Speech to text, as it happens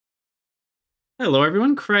Hello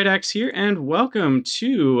everyone, Krydax here, and welcome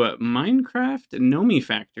to Minecraft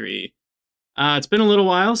Nomifactory. It's been a little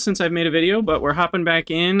while since I've made a video, but we're hopping back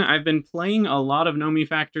in. I've been playing a lot of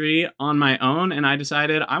Nomifactory on my own, and I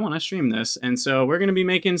decided I want to stream this. And so we're going to be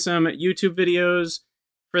making some YouTube videos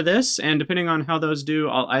for this, and depending on how those do,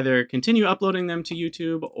 I'll either continue uploading them to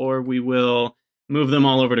YouTube, or we will move them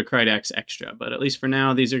all over to Krydax Extra. But at least for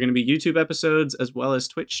now, these are going to be YouTube episodes as well as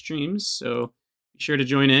Twitch streams, so be sure to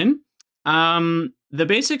join in. The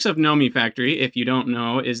basics of Nomifactory, if you don't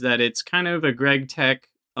know, is that it's kind of a Greg Tech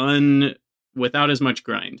without as much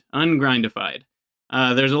grind, ungrindified.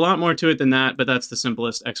 There's a lot more to it than that, but that's the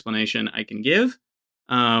simplest explanation I can give.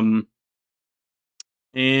 And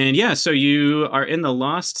yeah, so you are in the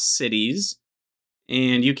Lost Cities,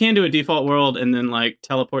 and you can do a default world and then like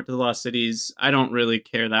teleport to the Lost Cities. I don't really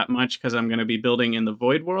care that much because I'm going to be building in the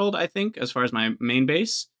Void world, I think, as far as my main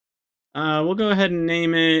base. We'll go ahead and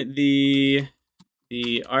name it the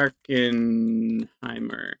Arkenheimer.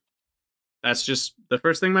 That's just the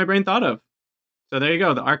first thing my brain thought of. So there you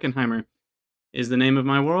go, the Arkenheimer is the name of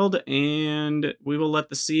my world, and we will let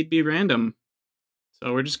the seed be random.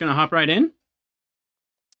 So we're just going to hop right in.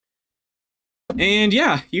 And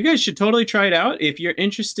yeah, you guys should totally try it out. If you're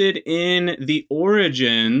interested in the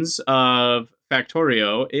origins of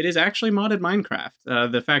Factorio, it is actually modded Minecraft.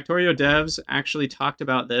 The Factorio devs actually talked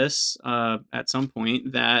about this at some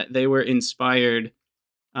point, that they were inspired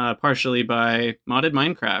partially by modded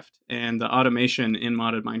Minecraft and the automation in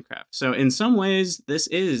modded Minecraft. So in some ways, this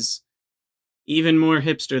is even more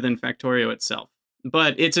hipster than Factorio itself.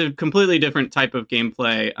 But it's a completely different type of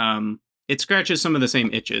gameplay. It scratches some of the same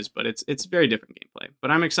itches, but it's very different gameplay.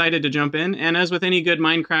 But I'm excited to jump in, and as with any good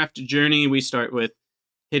Minecraft journey, we start with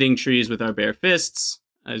hitting trees with our bare fists,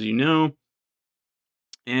 as you know.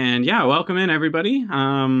 And yeah, welcome in, everybody.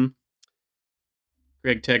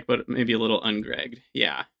 Greg Tech, but maybe a little ungregged.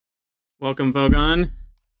 Yeah. Welcome, Vogon.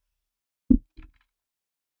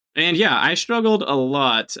 And yeah, I struggled a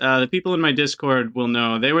lot. The people in my Discord will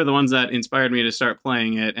know. They were the ones that inspired me to start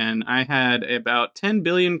playing it, and I had about 10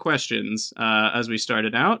 billion questions as we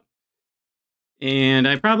started out. And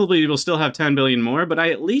I probably will still have 10 billion more, but I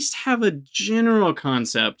at least have a general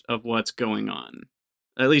concept of what's going on.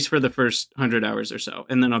 At least for the first 100 hours or so.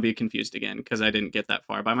 And then I'll be confused again, because I didn't get that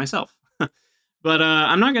far by myself. But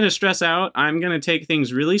I'm not going to stress out. I'm going to take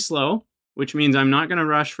things really slow, which means I'm not going to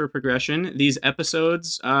rush for progression. These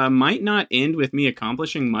episodes might not end with me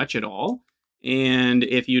accomplishing much at all. And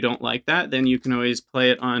if you don't like that, then you can always play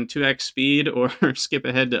it on 2x speed or skip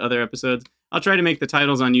ahead to other episodes. I'll try to make the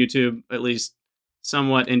titles on YouTube at least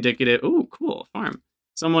somewhat indicative. Ooh, cool, farm.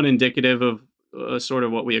 Somewhat indicative of sort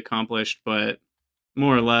of what we accomplished, but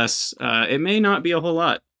more or less, it may not be a whole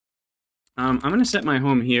lot. I'm going to set my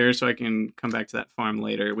home here so I can come back to that farm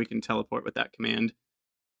later. We can teleport with that command.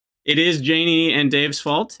 It is Janie and Dave's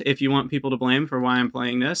fault if you want people to blame for why I'm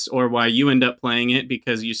playing this, or why you end up playing it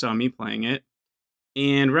because you saw me playing it.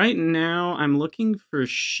 And right now, I'm looking for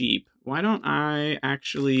sheep. Why don't I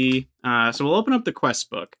actually... so we'll open up the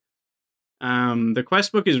quest book. The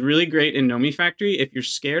quest book is really great in Nomifactory. If you're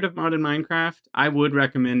scared of modded Minecraft, I would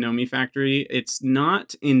recommend Nomifactory. It's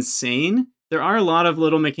not insane. There are a lot of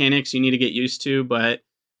little mechanics you need to get used to, but,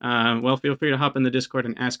 well, feel free to hop in the Discord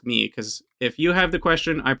and ask me, because if you have the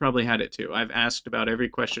question, I probably had it too. I've asked about every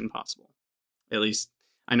question possible. At least,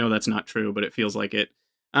 I know that's not true, but it feels like it.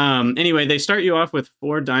 Anyway, they start you off with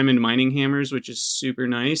 4 diamond mining hammers, which is super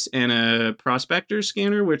nice, and a prospector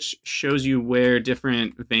scanner, which shows you where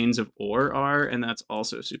different veins of ore are, and that's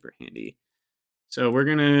also super handy. So we're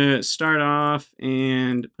going to start off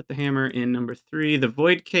and put the hammer in number 3. The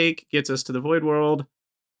void cake gets us to the void world,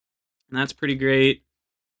 and that's pretty great.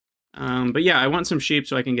 But yeah, I want some sheep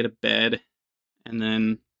so I can get a bed, and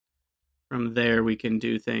then from there we can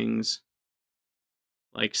do things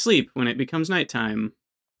like sleep when it becomes nighttime.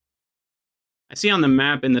 I see on the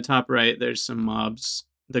map in the top right, there's some mobs.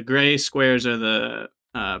 The gray squares are the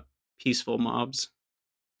peaceful mobs.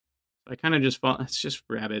 I kind of just fall. It's just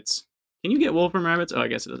rabbits. Can you get wool from rabbits? Oh, I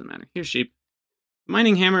guess it doesn't matter. Here's sheep.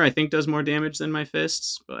 Mining hammer, I think, does more damage than my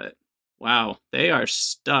fists, but wow, they are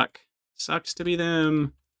stuck. Sucks to be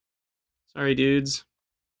them. Sorry, dudes.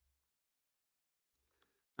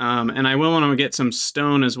 And I will want to get some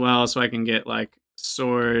stone as well, so I can get like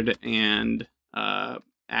sword and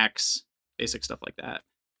axe. Basic stuff like that.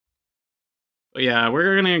 But yeah,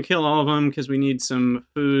 we're gonna kill all of them because we need some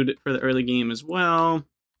food for the early game as well.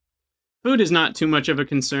 Food is not too much of a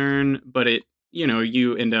concern, but it, you know,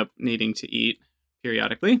 you end up needing to eat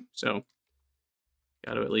periodically, so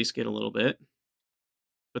got to at least get a little bit.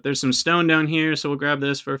 But there's some stone down here, so we'll grab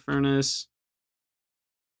this for a furnace.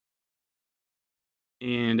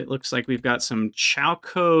 And it looks like we've got some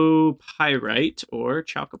chalcopyrite or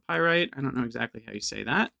chalcopyrite. I don't know exactly how you say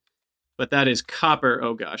that, but that is copper.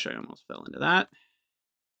 Oh gosh, I almost fell into that.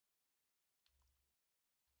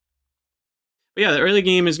 But yeah, the early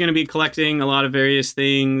game is going to be collecting a lot of various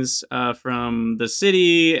things from the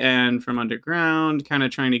city and from underground, kind of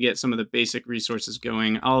trying to get some of the basic resources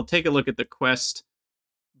going. I'll take a look at the quest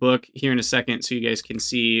book here in a second so you guys can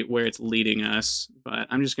see where it's leading us. But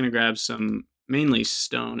I'm just going to grab some, mainly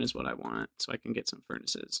stone is what I want, so I can get some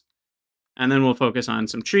furnaces. And then we'll focus on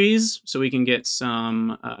some trees so we can get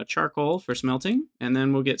some charcoal for smelting. And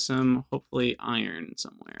then we'll get some, hopefully, iron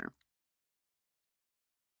somewhere.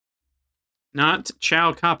 Not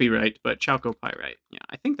chow copyright, but chalcopyrite. Yeah,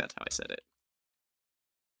 I think that's how I said it.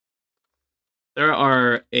 There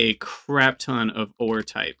are a crap ton of ore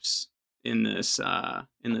types in this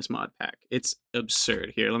mod pack. It's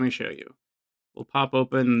absurd. Here, let me show you. We'll pop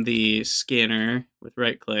open the scanner with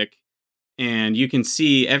right click, and you can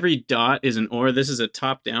see every dot is an ore. This is a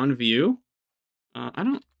top-down view.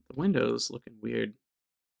 The window's looking weird.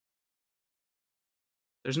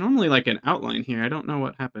 There's normally like an outline here. I don't know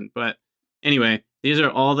what happened, but anyway, these are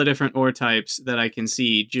all the different ore types that I can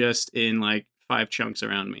see just in like 5 chunks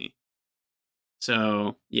around me.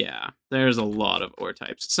 So yeah, there's a lot of ore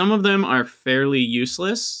types. Some of them are fairly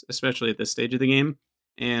useless, especially at this stage of the game,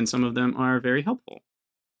 and some of them are very helpful.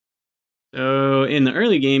 So in the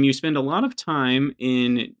early game, you spend a lot of time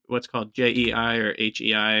in what's called JEI or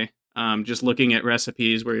HEI, just looking at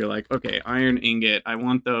recipes where you're like, okay, iron ingot, I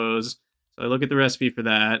want those. So I look at the recipe for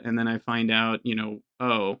that, and then I find out,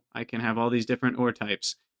 oh, I can have all these different ore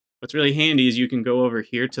types. What's really handy is you can go over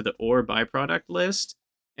here to the ore byproduct list,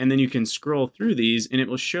 and then you can scroll through these, and it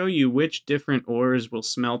will show you which different ores will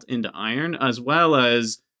smelt into iron, as well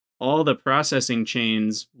as all the processing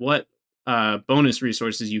chains, what bonus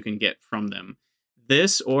resources you can get from them.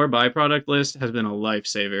 This ore byproduct list has been a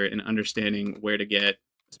lifesaver in understanding where to get,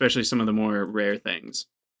 especially some of the more rare things,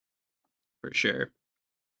 for sure.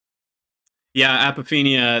 Yeah,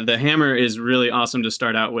 Apophenia, the hammer is really awesome to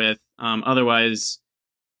start out with. Otherwise,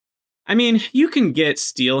 I mean, you can get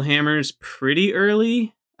steel hammers pretty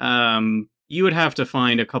early. You would have to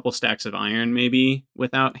find a couple stacks of iron, maybe,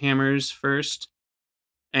 without hammers first.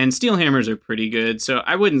 And steel hammers are pretty good, so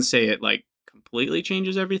I wouldn't say it, like, completely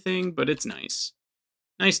changes everything, but it's nice.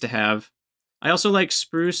 Nice to have. I also like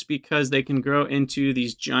spruce because they can grow into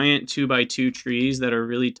these giant 2x2 trees that are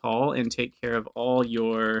really tall and take care of all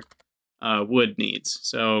your wood needs.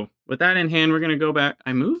 So with that in hand, we're going to go back.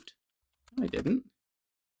 I moved? No, I didn't.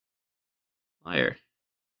 Liar.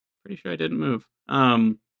 Pretty sure I didn't move.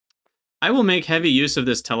 I will make heavy use of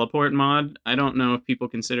this teleport mod. I don't know if people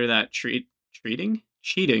consider that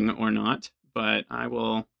cheating or not, but I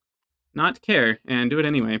will not care and do it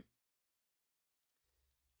anyway.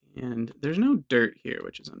 And there's no dirt here,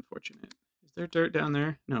 which is unfortunate. Is there dirt down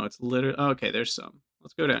there? No, it's literally... Oh, okay, there's some.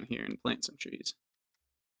 Let's go down here and plant some trees.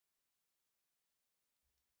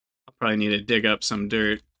 I'll probably need to dig up some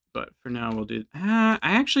dirt, but for now we'll do... I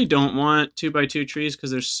actually don't want 2x2 trees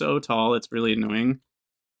because they're so tall, it's really annoying.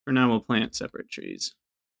 For now, we'll plant separate trees.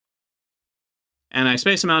 And I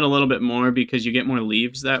space them out a little bit more because you get more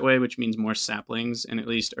leaves that way, which means more saplings, and at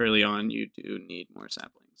least early on, you do need more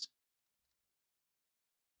saplings.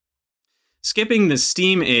 Skipping the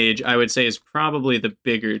steam age, I would say, is probably the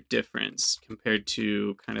bigger difference compared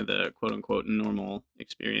to kind of the quote-unquote normal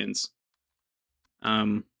experience.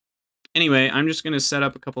 Anyway, I'm just going to set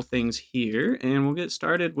up a couple things here, and we'll get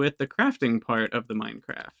started with the crafting part of the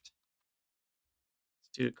Minecraft.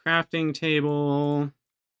 Let's do a crafting table,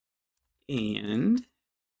 and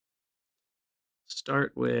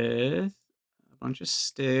start with a bunch of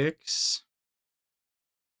sticks,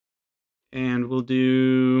 and we'll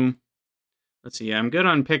do... Let's see, I'm good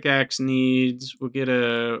on pickaxe needs. We'll get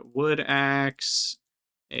a wood axe,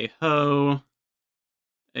 a hoe,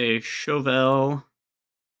 a shovel,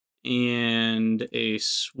 and a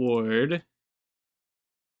sword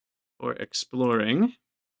for exploring. Is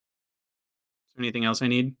there anything else I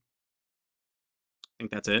need? I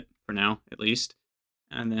think that's it for now, at least.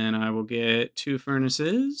 And then I will get 2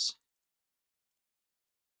 furnaces.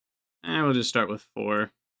 And we'll just start with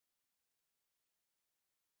 4.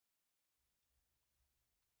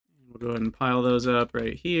 We'll go ahead and pile those up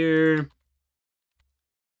right here.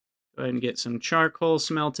 Go ahead and get some charcoal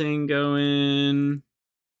smelting going.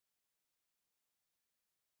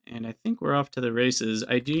 And I think we're off to the races.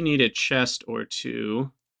 I do need a chest or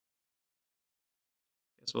 2.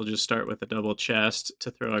 Guess we'll just start with a double chest to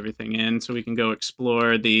throw everything in so we can go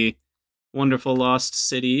explore the wonderful lost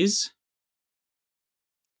cities.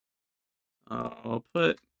 I'll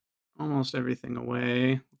put almost everything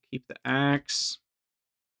away. Keep the axe.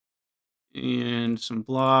 And some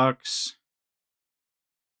blocks.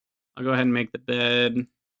 I'll go ahead and make the bed.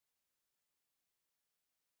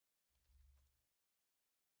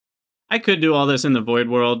 I could do all this in the void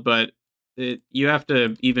world, but you have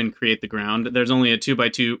to even create the ground. There's only a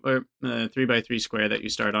 2x2 or 3x3 square that you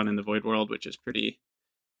start on in the void world, which is pretty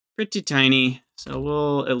tiny. So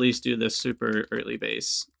we'll at least do this super early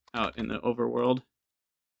base out in the overworld.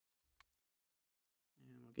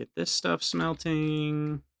 And we'll get this stuff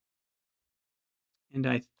smelting. And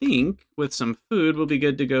I think with some food, we'll be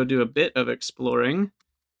good to go do a bit of exploring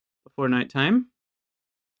before nighttime.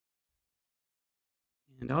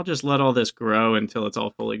 And I'll just let all this grow until it's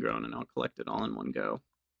all fully grown, and I'll collect it all in one go.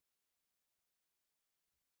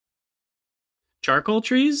 Charcoal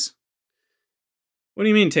trees? What do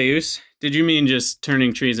you mean, Teus? Did you mean just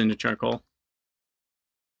turning trees into charcoal?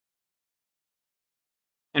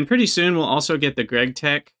 And pretty soon we'll also get the Greg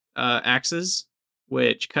Tech axes,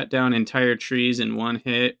 which cut down entire trees in one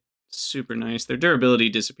hit. Super nice. Their durability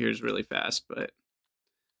disappears really fast, but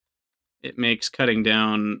it makes cutting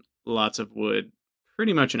down lots of wood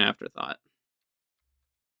pretty much an afterthought.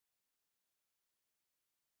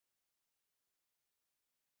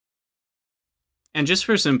 And just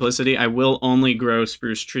for simplicity, I will only grow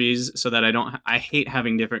spruce trees so that I hate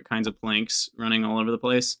having different kinds of planks running all over the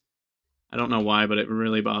place. I don't know why, but it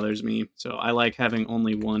really bothers me. So I like having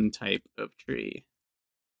only one type of tree.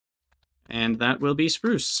 And that will be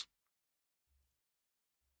spruce.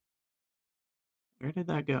 Where did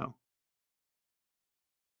that go?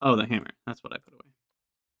 Oh, the hammer. That's what I put away.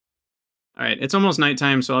 All right, it's almost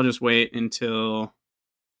nighttime, so I'll just wait until,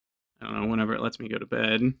 I don't know, whenever it lets me go to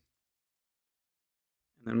bed. And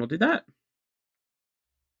then we'll do that.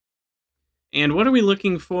 And what are we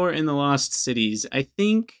looking for in the Lost Cities? I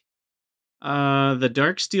think the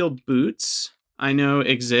dark steel boots I know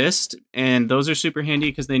exist, and those are super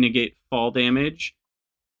handy because they negate fall damage.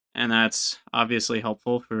 And that's obviously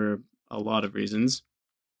helpful for a lot of reasons.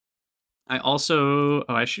 I also,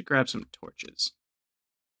 I should grab some torches.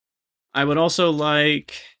 I would also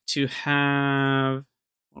like to have,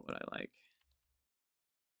 what would I like?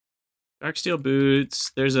 Dark steel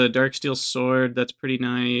boots. There's a dark steel sword that's pretty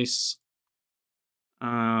nice.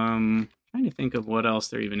 Trying to think of what else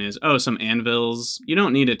there even is. Oh, some anvils. You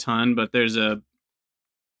don't need a ton, but there's a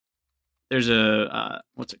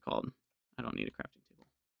what's it called? I don't need a crafting table.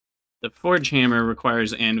 The forge hammer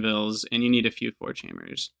requires anvils, and you need a few forge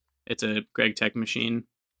hammers. It's a Greg Tech machine.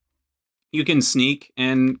 You can sneak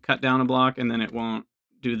and cut down a block, and then it won't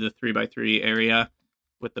do the 3x3 area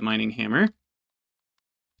with the mining hammer.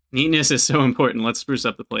 Neatness is so important. Let's spruce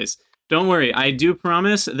up the place. Don't worry, I do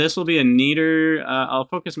promise this will be a neater... I'll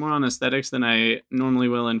focus more on aesthetics than I normally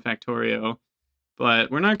will in Factorio. But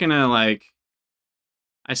we're not going to, like...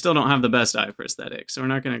 I still don't have the best eye for aesthetics, so we're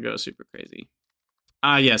not going to go super crazy.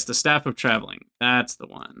 Ah, yes, the Staff of Traveling. That's the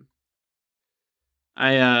one.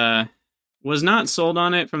 I was not sold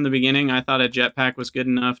on it from the beginning. I thought a jetpack was good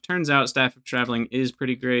enough. Turns out Staff of Traveling is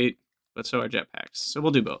pretty great, but so are jetpacks. So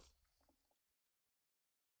we'll do both.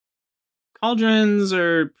 Cauldrons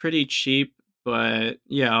are pretty cheap, but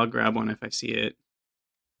yeah, I'll grab one if I see it.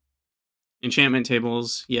 Enchantment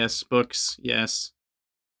tables, yes. Books, yes.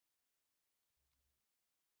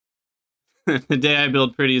 The day I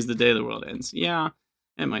build pretty is the day the world ends. Yeah,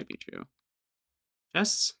 it might be true.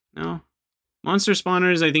 Chests? No. Monster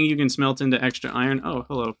spawners, I think you can smelt into extra iron. Oh,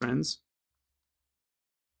 hello, friends.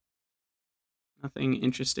 Nothing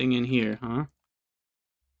interesting in here, huh?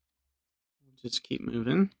 Just keep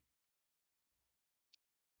moving.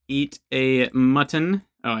 Eat a mutton.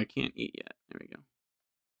 Oh, I can't eat yet. There we go.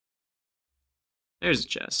 There's a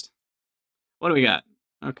chest. What do we got?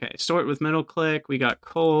 Okay, sort with metal click. We got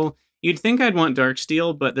coal. You'd think I'd want dark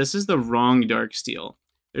steel, but this is the wrong dark steel.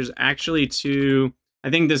 There's actually two... I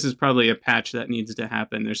think this is probably a patch that needs to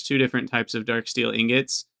happen. There's two different types of dark steel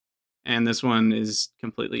ingots, and this one is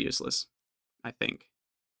completely useless, I think.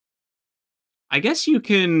 I guess you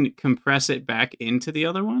can compress it back into the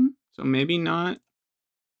other one, so maybe not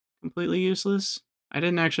completely useless. I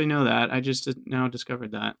didn't actually know that. I just now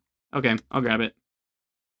discovered that. Okay, I'll grab it.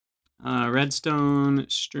 Redstone,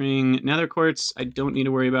 string, nether quartz, I don't need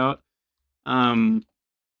to worry about.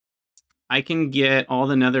 I can get all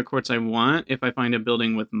the nether quartz I want if I find a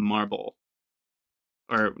building with marble.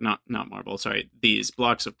 Or not marble, sorry, these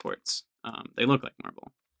blocks of quartz. They look like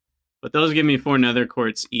marble. But those give me 4 nether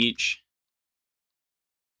quartz each.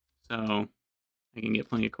 So I can get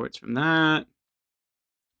plenty of quartz from that.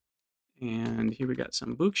 And here we got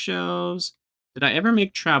some bookshelves. Did I ever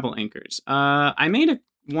make travel anchors? I made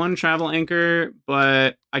one travel anchor,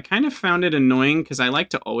 but I kind of found it annoying because I like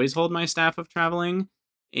to always hold my staff of traveling,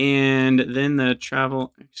 and then the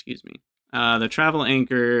travel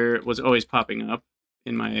anchor was always popping up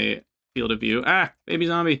in my field of view. Ah, baby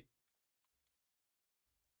zombie.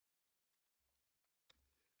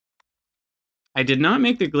 I did not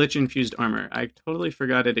make the glitch infused armor. I totally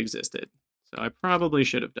forgot it existed, so I probably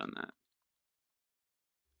should have done that.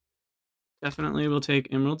 Definitely will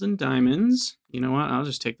take emeralds and diamonds. You know what? I'll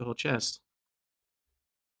just take the whole chest.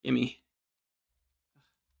 Gimme.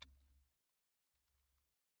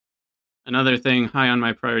 Another thing high on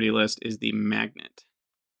my priority list is the magnet.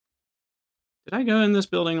 Did I go in this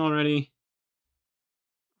building already?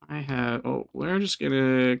 I have... Oh, we're just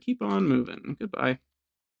gonna keep on moving. Goodbye.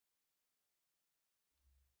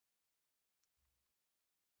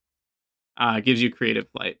 It gives you creative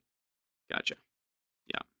flight. Gotcha.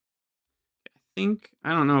 Yeah. I think...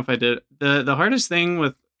 I don't know if I did... The hardest thing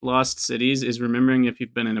with Lost Cities is remembering if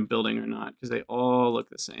you've been in a building or not, because they all look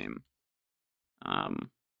the same.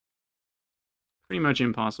 Pretty much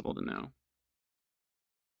impossible to know.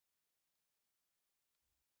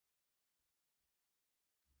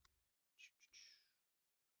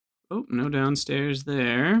 Oh, no downstairs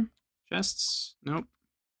there. Chests? Nope.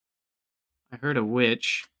 I heard a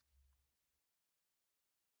witch.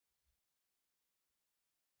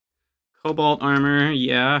 Cobalt armor,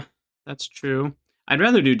 yeah, that's true. I'd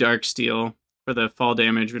rather do dark steel for the fall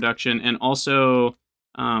damage reduction, and also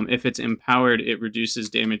if it's empowered, it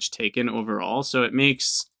reduces damage taken overall. So it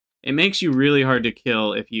makes you really hard to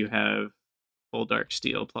kill if you have full dark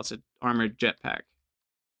steel plus an armored jetpack.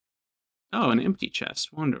 Oh, an empty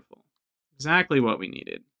chest, wonderful. Exactly what we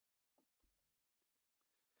needed.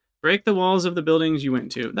 Break the walls of the buildings you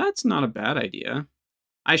went to. That's not a bad idea.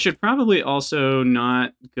 I should probably also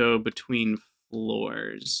not go between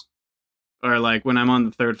floors. Or like when I'm on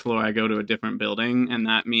the third floor, I go to a different building, and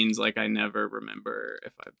that means like I never remember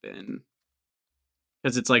if I've been.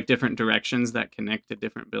 Because it's like different directions that connect to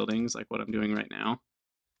different buildings, like what I'm doing right now.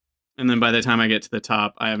 And then by the time I get to the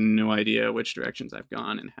top, I have no idea which directions I've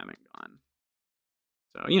gone and haven't gone.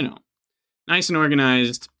 So, you know, nice and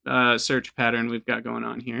organized search pattern we've got going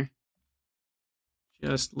on here.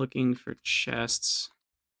 Just looking for chests.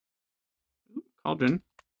 Ooh, cauldron.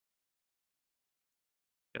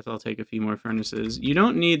 Guess I'll take a few more furnaces. You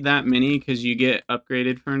don't need that many because you get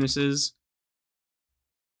upgraded furnaces.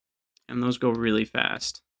 And those go really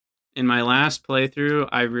fast. In my last playthrough,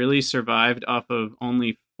 I really survived off of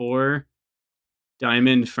only 4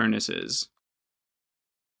 diamond furnaces.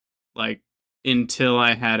 Like, until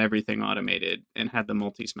I had everything automated and had the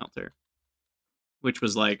multi-smelter. Which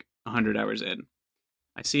was like 100 hours in.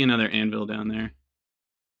 I see another anvil down there.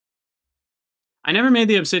 I never made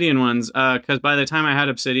the obsidian ones, because by the time I had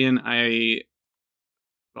obsidian, I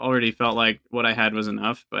already felt like what I had was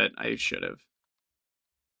enough, but I should have.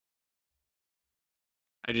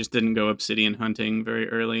 I just didn't go obsidian hunting very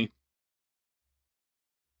early.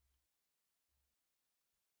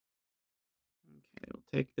 Okay, we'll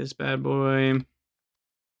take this bad boy.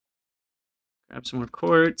 Grab some more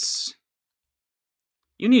quartz.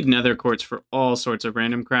 You need nether quartz for all sorts of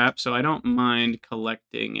random crap, so I don't mind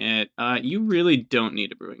collecting it. You really don't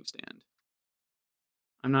need a brewing stand.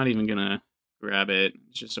 I'm not even gonna grab it.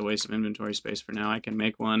 It's just a waste of inventory space for now. I can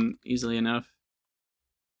make one easily enough.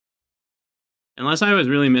 Unless I was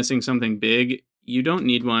really missing something big, you don't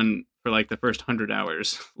need one for like the first 100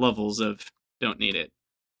 hours levels of don't need it.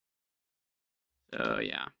 So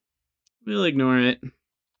yeah, we'll ignore it.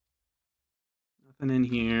 Nothing in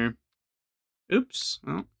here. Oops,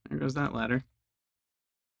 well, there goes that ladder.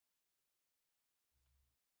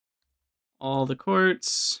 All the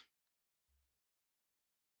quartz.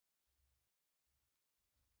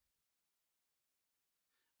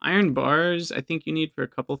 Iron bars, I think you need for a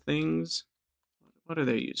couple things. What are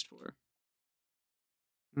they used for?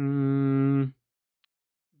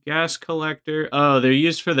 Gas collector. Oh, they're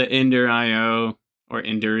used for the Ender IO or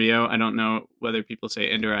Endurio. I don't know whether people say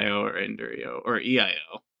Ender IO or Endurio or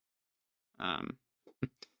EIO.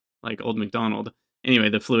 Like Old McDonald. Anyway,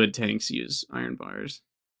 the fluid tanks use iron bars.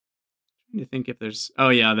 I'm trying to think if there's... Oh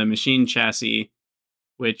yeah, the machine chassis,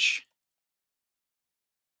 which...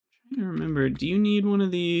 I'm trying to remember, do you need one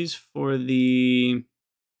of these for the...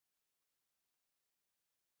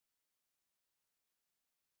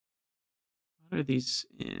 What are these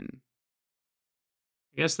in?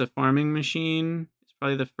 I guess the farming machine is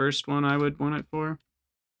probably the first one I would want it for.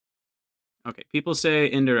 Okay, people say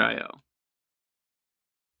Ender IO.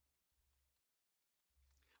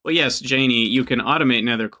 Well, yes, Janie, you can automate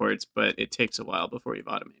nether quartz, but it takes a while before you've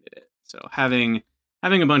automated it. So having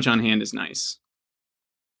a bunch on hand is nice.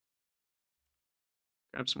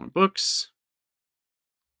 Grab some more books.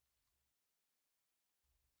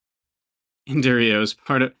 Endurios,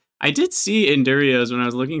 part of... I did see Endurios when I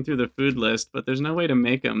was looking through the food list, but there's no way to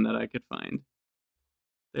make them that I could find.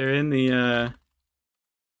 They're in the, I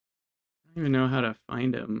don't even know how to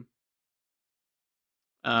find them.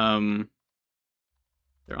 They're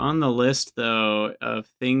on the list, though, of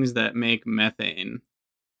things that make methane.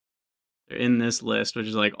 They're in this list, which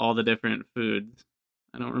is like all the different foods.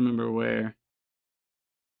 I don't remember where.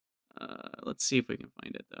 Let's see if we can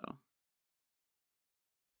find it, though.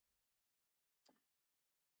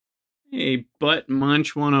 Hey, Butt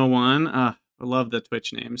Munch 101. I love the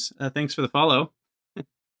Twitch names. Thanks for the follow. You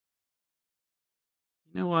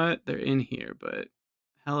know what? They're in here, but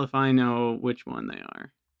hell if I know which one they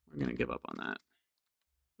are. We're going to give up on that.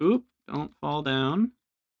 Oop, don't fall down.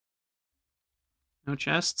 No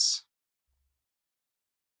chests.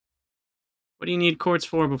 What do you need quartz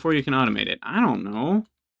for before you can automate it? I don't know.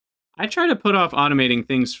 I try to put off automating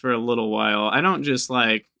things for a little while. I don't just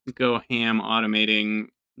like go ham automating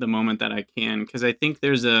the moment that I can, because I think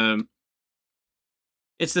there's a...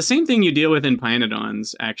 It's the same thing you deal with in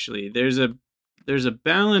pYanodon's, actually. There's a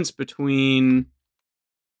balance between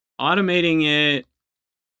automating it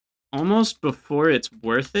almost before it's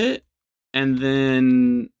worth it, and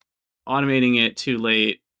then automating it too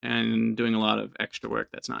late and doing a lot of extra work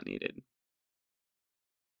that's not needed.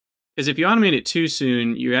 Because if you automate it too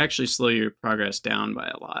soon, you actually slow your progress down by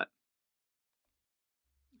a lot.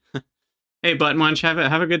 Hey, Butt Munch, have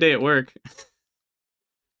a good day at work.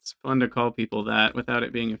 It's fun to call people that without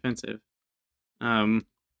it being offensive. Let's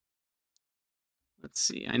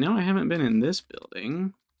see. I know I haven't been in this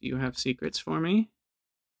building. Do you have secrets for me?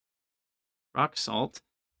 Rock salt.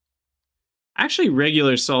 Actually,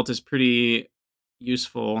 regular salt is pretty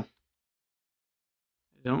useful. I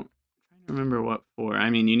don't remember what for. I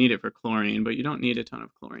mean, you need it for chlorine, but you don't need a ton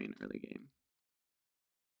of chlorine early game.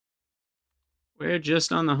 We're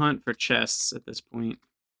just on the hunt for chests at this point.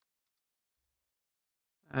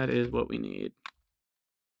 That is what we need.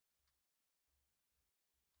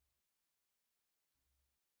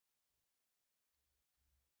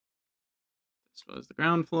 This was the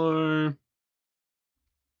ground floor.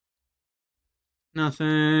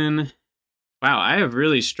 Nothing. Wow, I have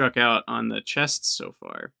really struck out on the chests so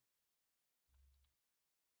far.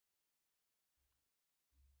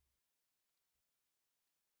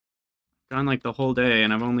 Gone like the whole day,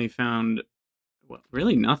 and I've only found, well,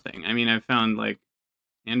 really nothing. I mean, I've found like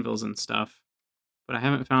anvils and stuff, but I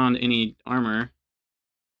haven't found any armor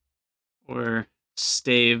or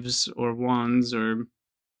staves or wands or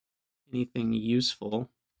anything useful.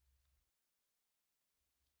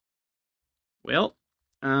 Well,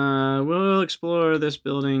 we'll explore this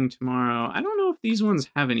building tomorrow. I don't know if these ones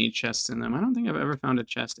have any chests in them. I don't think I've ever found a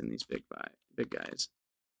chest in these big guys.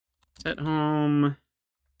 Set home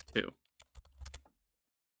 2.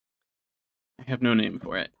 I have no name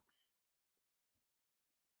for it.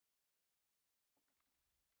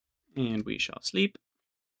 And we shall sleep.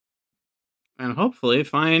 And hopefully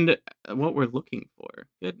find what we're looking for.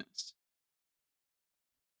 Goodness.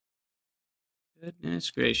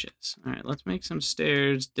 Goodness gracious. Alright, let's make some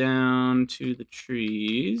stairs down to the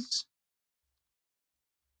trees.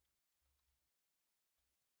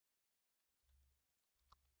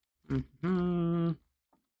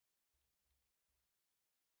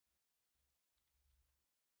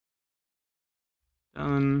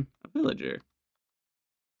 Done. A villager.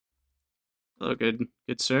 Hello, good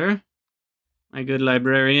sir. My good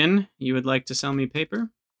librarian, you would like to sell me paper?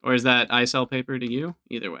 Or is that I sell paper to you?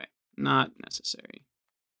 Either way, not necessary.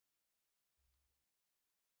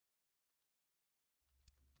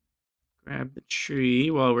 Grab the tree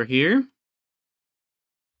while we're here.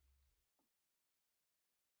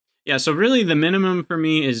 Yeah, so really the minimum for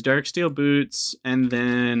me is dark steel boots, and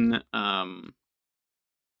then I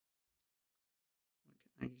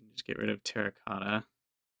can just get rid of terracotta.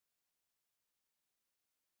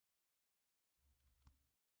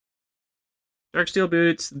 Dark steel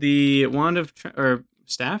boots, the wand of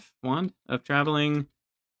wand of traveling,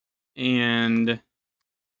 and I feel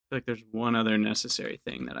like there's one other necessary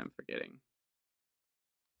thing that I'm forgetting.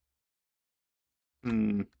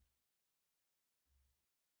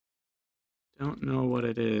 Don't know what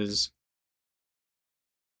it is.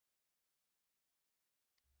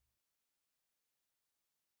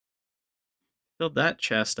 Filled that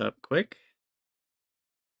chest up quick.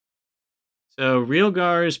 So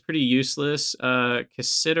Realgar is pretty useless.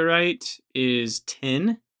 Cassiterite is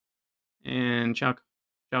tin, and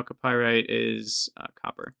chalcopyrite is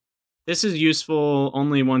copper. This is useful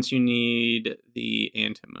only once you need the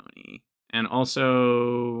antimony, and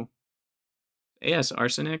also AS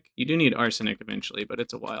arsenic? You do need arsenic eventually, but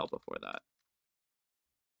it's a while before that.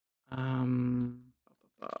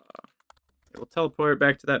 We'll teleport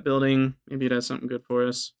back to that building. Maybe it has something good for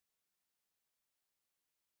us.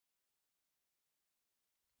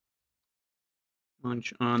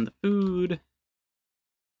 Munch on the food. It's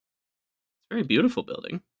a very beautiful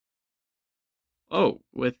building. Oh,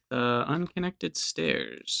 with unconnected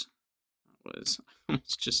stairs. That was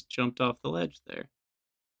almost just jumped off the ledge there.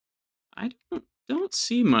 I don't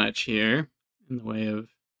see much here in the way of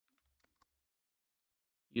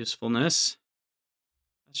usefulness.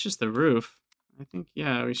 That's just the roof. I think,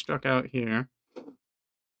 yeah, we struck out here.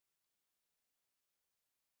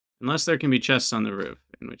 Unless there can be chests on the roof,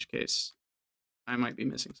 in which case I might be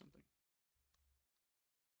missing something.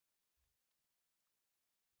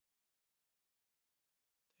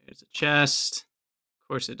 There's a chest. Of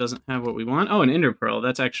course, it doesn't have what we want. Oh, an ender pearl.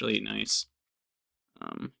 That's actually nice.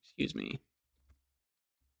 Excuse me.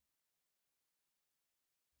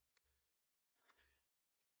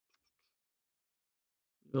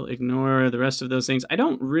 We'll ignore the rest of those things. I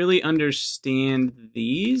don't really understand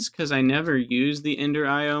these because I never use the Ender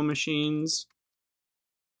IO machines.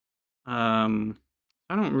 I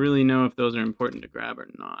don't really know if those are important to grab or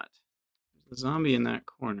not. There's a zombie in that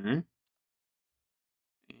corner.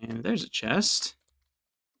 And there's a chest.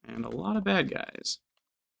 And a lot of bad guys.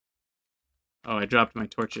 Oh, I dropped my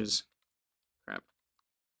torches. Crap.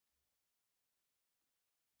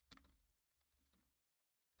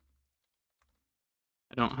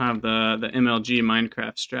 I don't have the MLG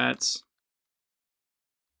Minecraft strats.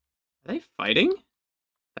 Are they fighting?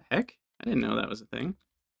 The heck? I didn't know that was a thing.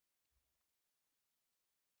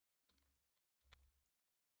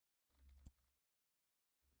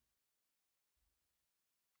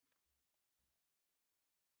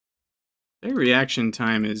 Their reaction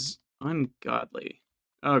time is ungodly.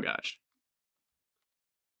 Oh gosh.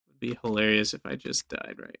 It would be hilarious if I just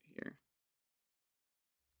died right here.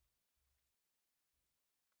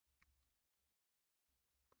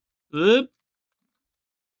 Oop.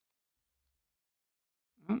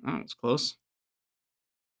 Oh, that was close.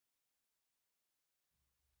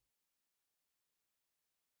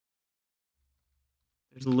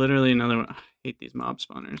 There's literally another one. I hate these mob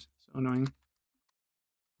spawners. So annoying.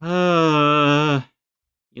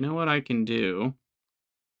 You know what I can do?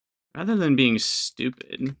 Rather than being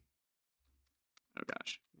stupid. Oh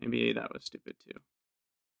gosh, maybe that was stupid too.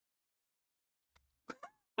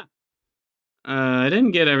 I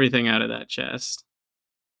didn't get everything out of that chest.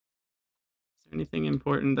 Is there anything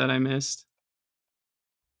important that I missed?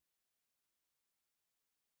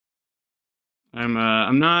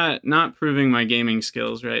 I'm not proving my gaming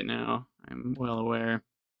skills right now. I'm well aware.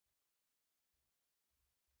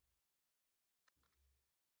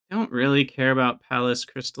 Don't really care about palace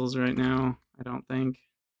crystals right now, I don't think.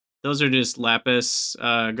 Those are just lapis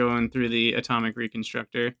going through the atomic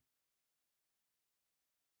reconstructor.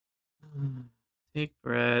 Take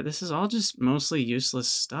bread. This is all just mostly useless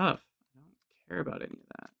stuff. I don't care about any of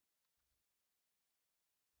that.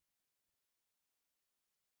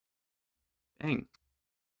 Dang.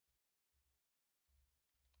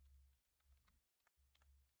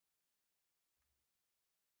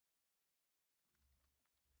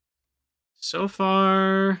 So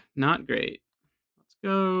far, not great. Let's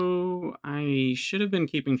go. I should have been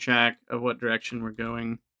keeping track of what direction we're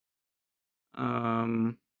going.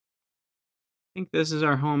 I think this is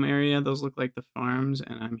our home area. Those look like the farms,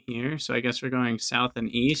 and I'm here. So I guess we're going south and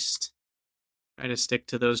east. Try to stick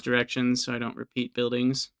to those directions so I don't repeat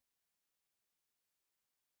buildings.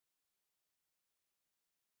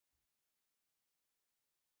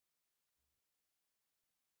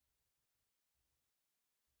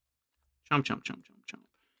 Chomp, chomp, chomp, chomp, chomp.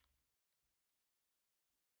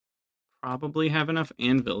 Probably have enough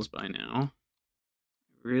anvils by now.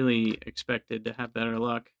 Really expected to have better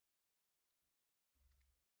luck.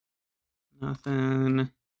 Nothing.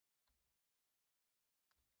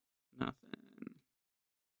 Nothing.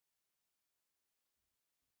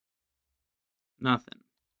 Nothing.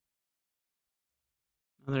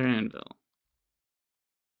 Another anvil.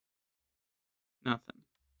 Nothing.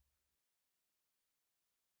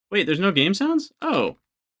 Wait, there's no game sounds? Oh.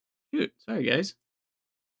 Shoot. Sorry, guys.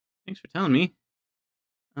 Thanks for telling me.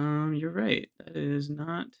 You're right. That is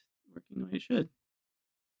not working the way it should.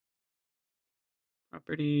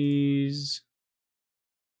 Properties.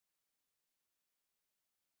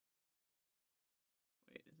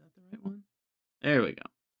 Wait, is that the right one? There we go.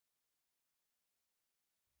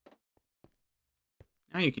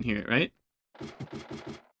 Now you can hear it, right?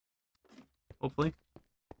 Hopefully.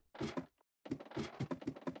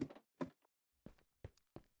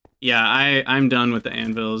 Yeah, I'm done with the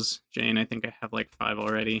anvils, Jane. I think I have like 5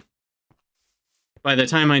 already. By the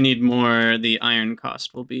time I need more, the iron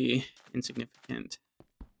cost will be insignificant.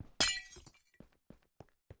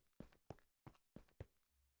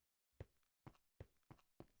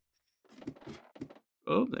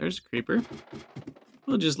 Oh, there's a creeper.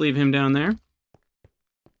 We'll just leave him down there.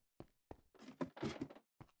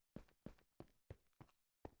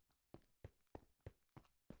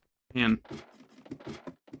 Man.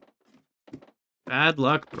 Bad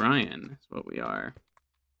luck, Brian, is what we are.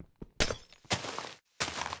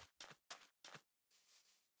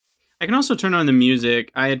 I can also turn on the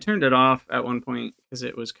music. I had turned it off at one point because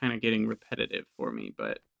it was kind of getting repetitive for me,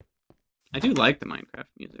 but I do like the Minecraft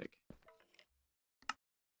music.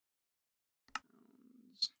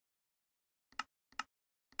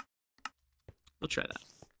 We'll try that.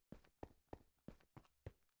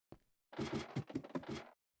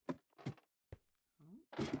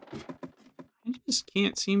 I just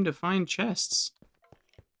can't seem to find chests,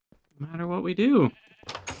 no matter what we do.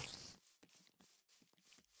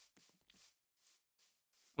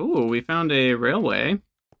 Oh, we found a railway,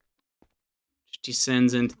 which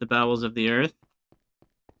descends into the bowels of the earth.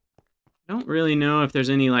 I don't really know if there's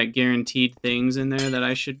any, like, guaranteed things in there that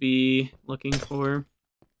I should be looking for.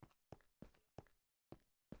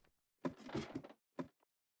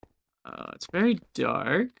 It's very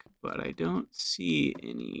dark, but I don't see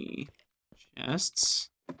any chests.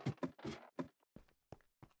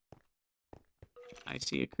 I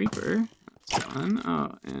see a creeper. That's fun.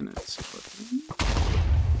 Oh, and it's flipping.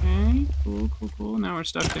 Okay, cool, cool, cool. Now we're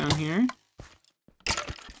stuck down here.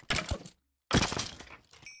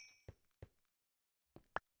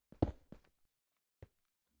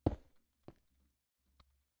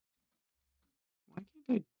 Why can't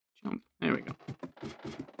I jump? There we go.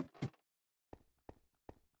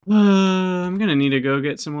 I'm gonna need to go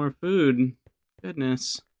get some more food.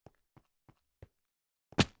 Goodness.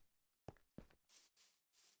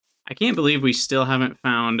 I can't believe we still haven't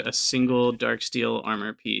found a single dark steel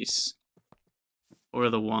armor piece. Or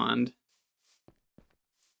the wand.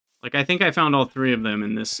 Like, I think I found all 3 of them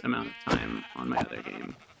in this amount of time on my other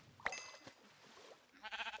game.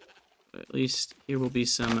 But at least here will be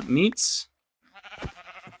some meats.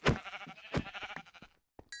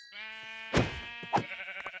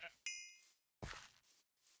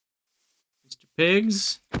 Mr.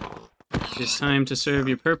 Pigs, it is time to serve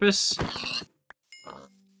your purpose.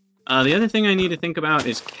 The other thing I need to think about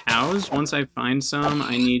is cows. Once I find some,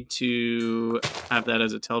 I need to have that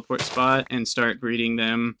as a teleport spot and start breeding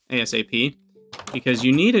them ASAP. Because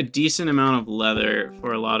you need a decent amount of leather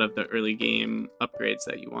for a lot of the early game upgrades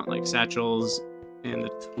that you want, like satchels and the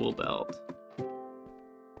tool belt.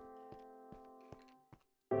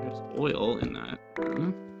 There's oil in that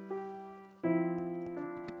room. I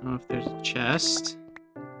don't know if there's a chest.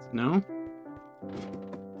 No?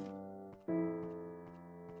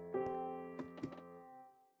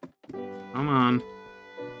 Come on.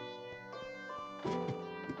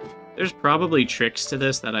 There's probably tricks to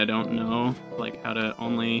this that I don't know, like how to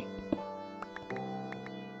only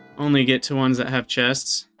get to ones that have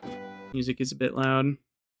chests. Music is a bit loud.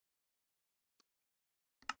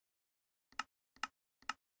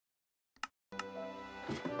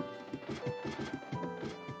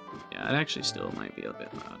 Yeah, it actually still might be a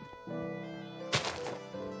bit loud.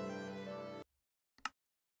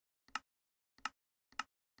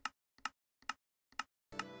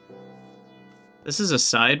 This is a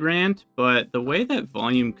side rant, but the way that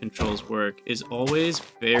volume controls work is always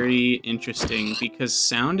very interesting because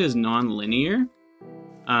sound is non-linear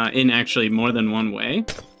in actually more than one way.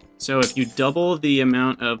 So if you double the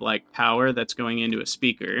amount of like power that's going into a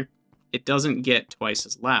speaker, it doesn't get twice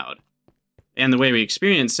as loud. And the way we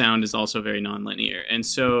experience sound is also very non-linear. And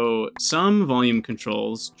so some volume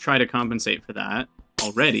controls try to compensate for that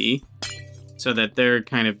already so that they're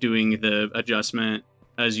kind of doing the adjustment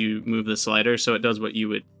as you move the slider, so it does what you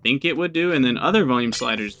would think it would do, and then other volume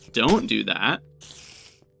sliders don't do that.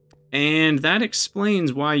 And that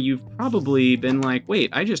explains why you've probably been like,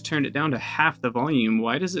 wait, I just turned it down to half the volume,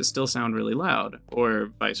 why does it still sound really loud?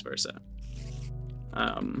 Or vice versa.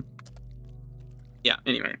 Yeah,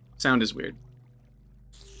 anyway, sound is weird.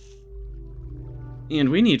 And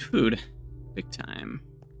we need food. Big time.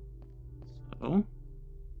 So,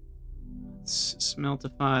 let's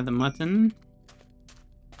smeltify the mutton.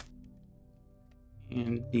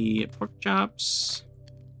 And the pork chops.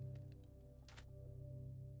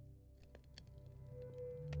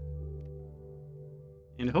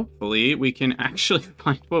 And hopefully we can actually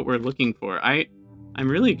find what we're looking for. I'm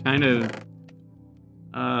really kind of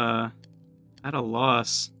at a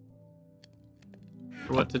loss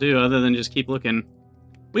for what to do other than just keep looking.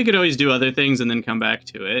 We could always do other things and then come back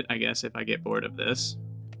to it, I guess, if I get bored of this.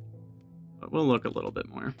 But we'll look a little bit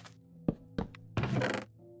more.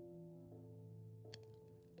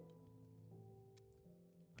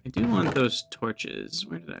 I do want those torches.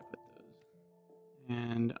 Where did I put those?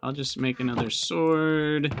 And I'll just make another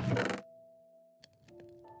sword.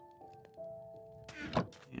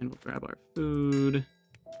 And we'll grab our food.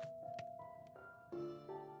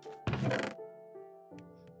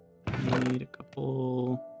 Need a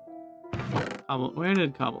couple... Where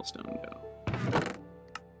did cobblestone go?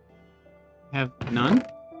 Have none?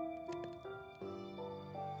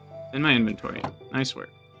 In my inventory. Nice work.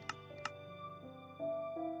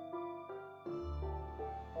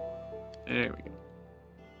 There we go.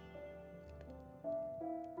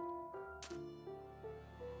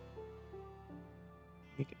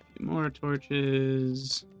 Make a few more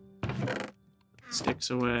torches. Sticks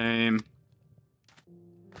away.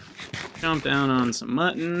 Jump down on some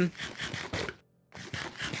mutton.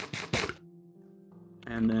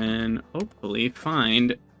 And then hopefully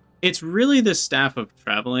find... It's really the Staff of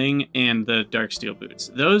Traveling and the Dark Steel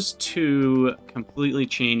Boots. Those two completely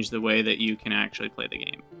change the way that you can actually play the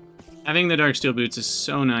game. Having the Dark Steel Boots is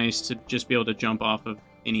so nice to just be able to jump off of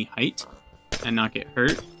any height and not get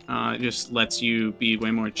hurt. It just lets you be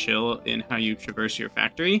way more chill in how you traverse your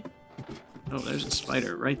factory. Oh, there's a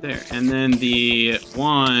spider right there. And then the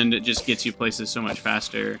wand just gets you places so much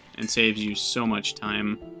faster and saves you so much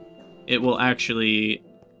time. It will actually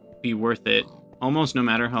be worth it. Almost no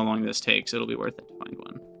matter how long this takes, it'll be worth it to find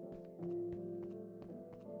one.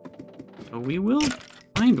 So we will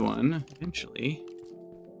find one eventually.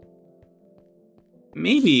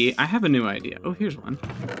 Maybe I have a new idea. Oh, here's one.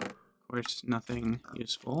 Of course, nothing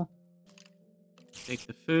useful. Take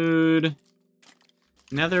the food.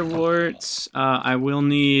 Nether warts. I will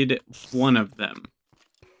need one of them.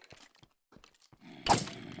 And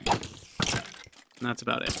that's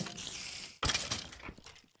about it.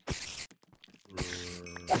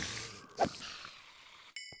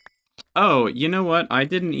 Oh, you know what? I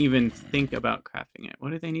didn't even think about crafting it.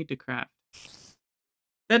 What do they need to craft?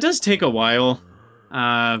 That does take a while.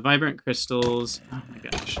 Vibrant crystals. Oh my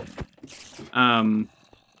gosh.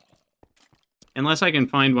 Unless I can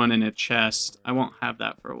find one in a chest, I won't have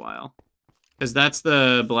that for a while. Because that's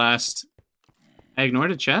the blast. I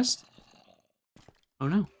ignored a chest? Oh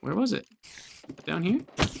no, where was it? Down here?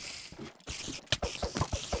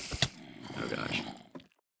 Oh gosh.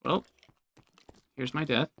 Well, here's my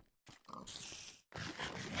death.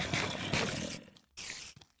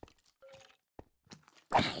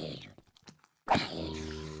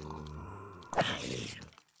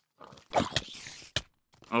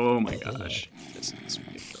 Oh my gosh, this is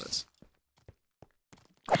ridiculous.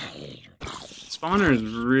 Spawners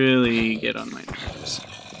really get on my nerves.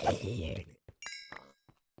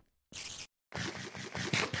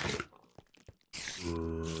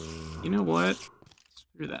 You know what?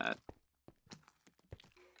 Screw that.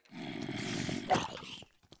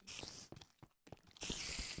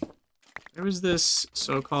 There was this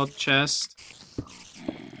so-called chest.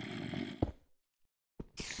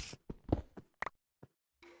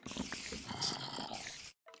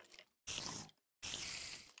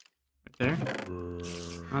 There?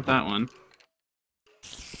 Not that one.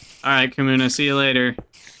 Alright, Kamuna, see you later.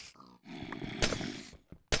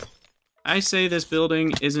 I say this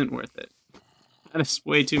building isn't worth it. That is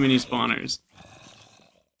way too many spawners.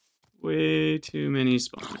 Way too many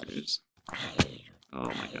spawners. Oh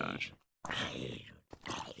my gosh.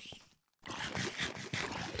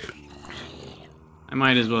 I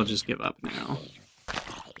might as well just give up now.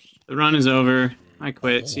 The run is over. I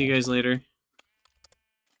quit. See you guys later.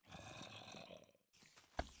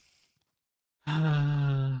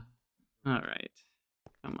 Alright.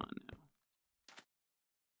 Come on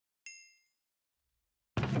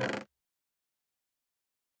now.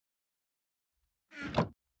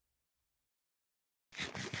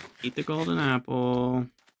 Eat the golden apple.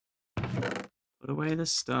 Put away the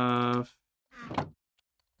stuff.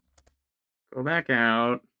 Go back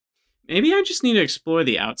out. Maybe I just need to explore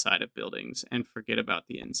the outside of buildings and forget about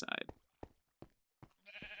the inside.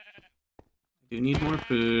 I do need more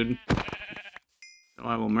food. So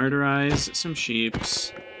I will murderize some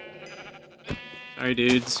sheeps. Sorry,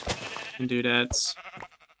 dudes and dudettes.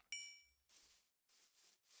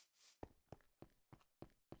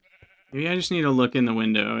 Maybe I just need to look in the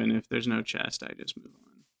window, and if there's no chest, I just move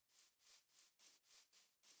on.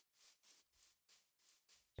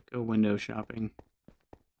 Go window shopping.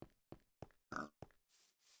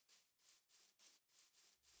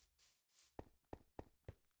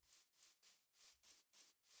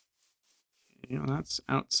 Okay, well, that's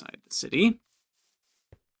outside the city.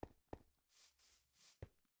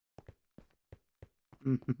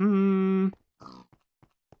 I've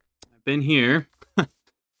been here.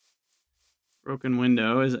 Broken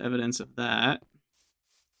window is evidence of that.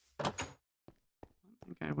 I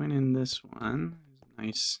think I went in this one. There's a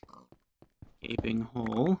nice gaping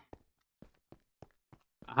hole.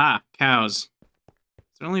 Aha! Cows.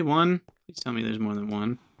 Is there only one? Please tell me there's more than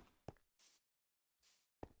one.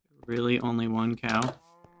 Really only one cow?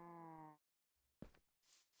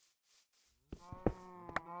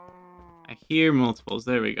 I hear multiples.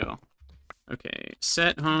 There we go. Okay,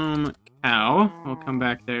 set home cow. We'll come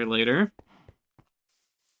back there later.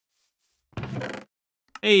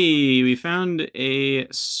 Hey, we found a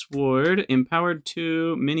sword. Empowered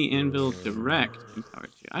 2, mini anvil direct.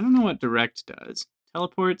 Empowered 2. I don't know what direct does.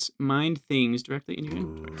 Teleports mind things directly into your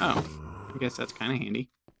inventory. Oh, I guess that's kind of handy.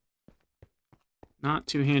 Not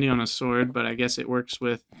too handy on a sword, but I guess it works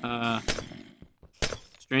with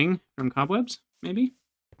string from cobwebs, maybe?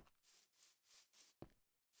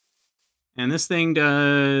 And this thing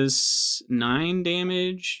does 9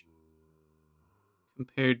 damage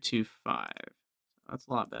compared to 5. That's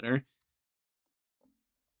a lot better.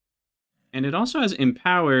 And it also has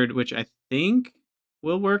empowered, which I think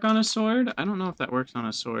will work on a sword. I don't know if that works on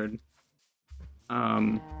a sword.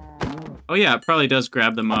 Oh yeah, it probably does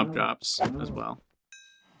grab the mob drops as well.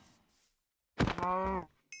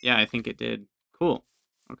 Yeah, I think it did. Cool.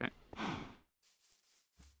 Okay.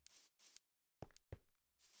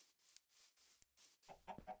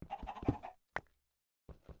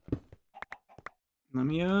 Let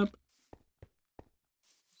me up.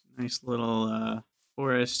 Nice little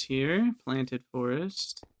forest here. Planted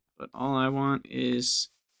forest. But all I want is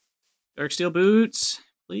dark steel boots.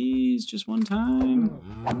 Please, just one time.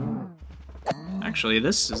 Actually,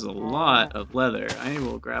 this is a lot of leather. I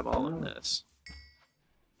will grab all of this.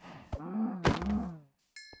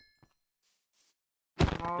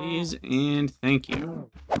 Please and thank you.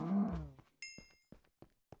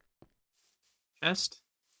 Chest?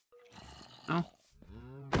 No?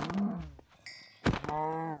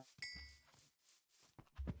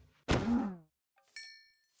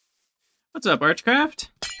 What's up, Archcraft?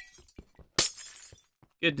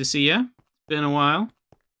 Good to see ya. It's been a while.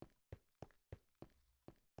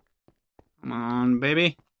 Come on,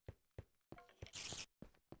 baby.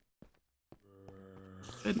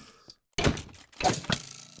 Good.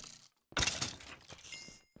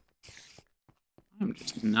 I'm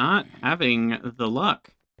just not having the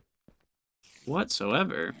luck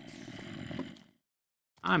whatsoever.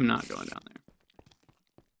 I'm not going down there.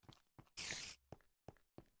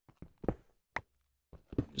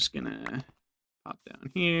 Just gonna pop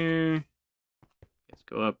down here. Let's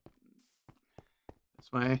go up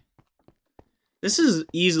this way. This is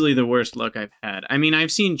easily the worst luck I've had. I mean,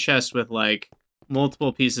 I've seen chests with, like,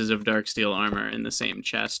 multiple pieces of dark steel armor in the same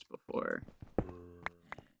chest before.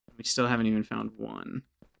 We still haven't even found one.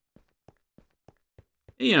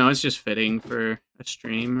 You know, it's just fitting for a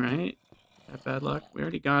stream, right? That bad luck. We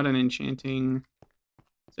already got an enchanting...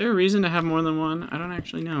 Is there a reason to have more than one? I don't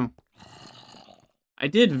actually know. I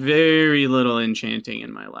did very little enchanting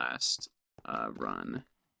in my last run.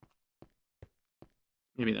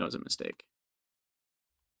 Maybe that was a mistake.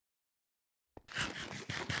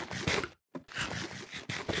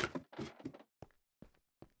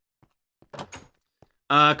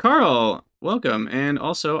 Carl, welcome. And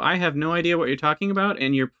also, I have no idea what you're talking about,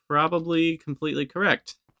 and you're probably completely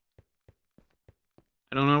correct.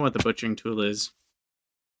 I don't know what the butchering tool is.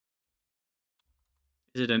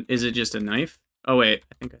 Is it just a knife? Oh wait,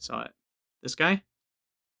 I think I saw it. This guy?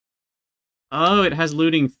 Oh, it has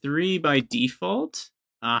looting 3 by default?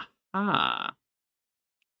 Aha.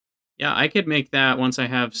 Yeah, I could make that once I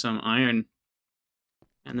have some iron.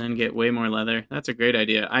 And then get way more leather. That's a great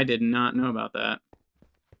idea. I did not know about that.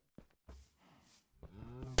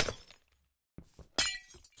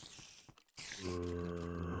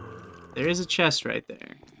 There is a chest right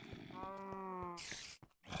there.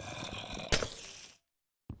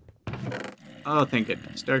 Oh, thank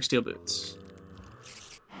goodness. Dark steel boots.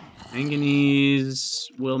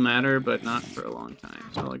 Manganese will matter, but not for a long time,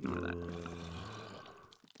 so I'll ignore that.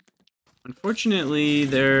 Unfortunately,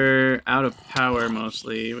 they're out of power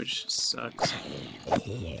mostly, which sucks.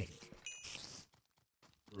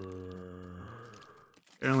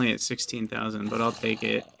 They're only at 16,000, but I'll take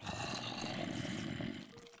it.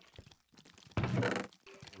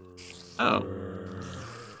 Oh.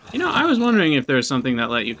 You know, I was wondering if there was something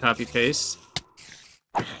that let you copy-paste.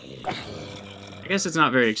 I guess it's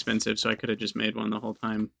not very expensive, so I could have just made one the whole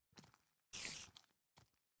time.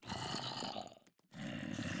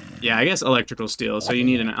 Yeah, I guess electrical steel, so you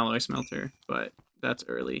need an alloy smelter, but that's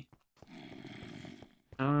early.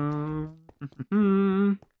 Did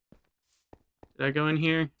I go in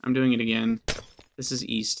here? I'm doing it again. This is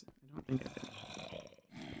east. I don't think I did.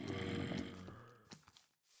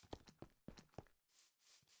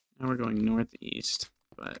 Now we're going northeast,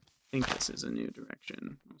 but I think this is a new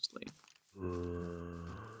direction, mostly.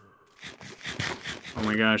 Oh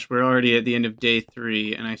my gosh, we're already at the end of day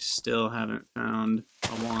 3, and I still haven't found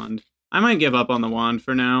a wand. I might give up on the wand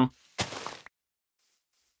for now.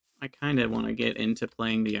 I kind of want to get into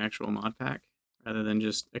playing the actual mod pack, rather than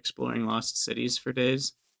just exploring lost cities for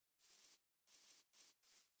days.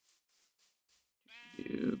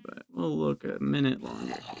 But we'll look a minute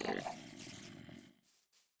longer here.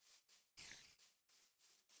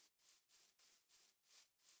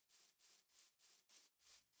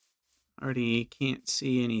 Already can't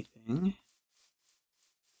see anything.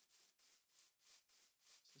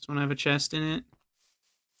 Does this one have a chest in it?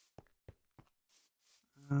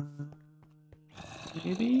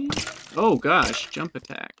 Maybe? Oh gosh, jump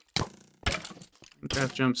attack.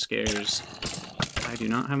 Minecraft jump scares. I do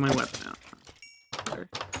not have my weapon out. Sure.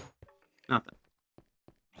 Nothing.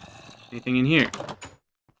 Anything in here?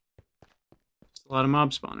 Just a lot of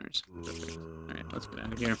mob spawners. Alright, let's get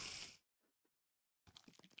out of here.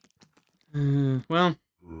 Well,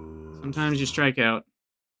 sometimes you strike out.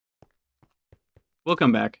 We'll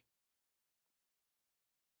come back.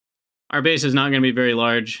 Our base is not going to be very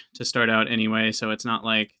large to start out anyway, so it's not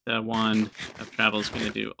like the wand of travel is going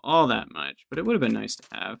to do all that much, but it would have been nice to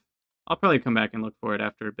have. I'll probably come back and look for it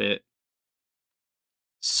after a bit.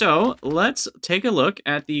 So, let's take a look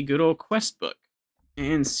at the good old quest book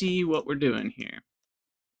and see what we're doing here.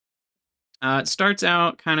 It starts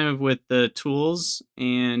out kind of with the tools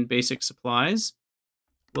and basic supplies.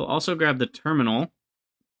 We'll also grab the terminal.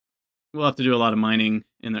 We'll have to do a lot of mining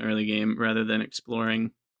in the early game rather than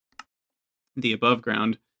exploring the above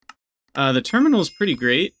ground. The terminal is pretty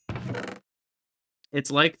great. It's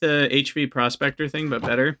like the HV Prospector thing, but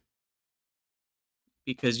better.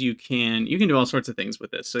 Because you can do all sorts of things with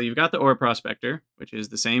this. So you've got the Ore Prospector, which is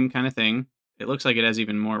the same kind of thing. It looks like it has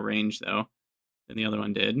even more range, though, than the other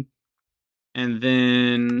one did. And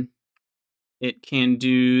then it can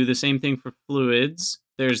do the same thing for fluids.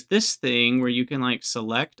 There's this thing where you can, like,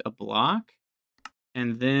 select a block,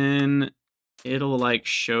 and then it'll, like,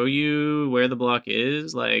 show you where the block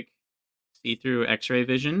is, like, see-through X-ray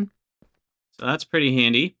vision. So that's pretty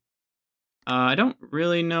handy. I don't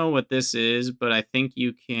really know what this is, but I think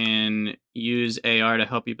you can use AR to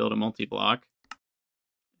help you build a multi-block.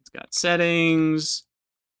 It's got settings.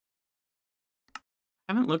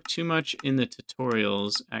 I haven't looked too much in the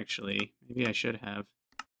tutorials, actually. Maybe I should have.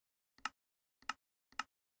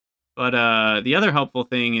 But the other helpful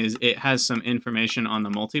thing is it has some information on the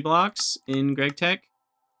multi-blocks in GregTech.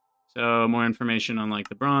 So more information on, like,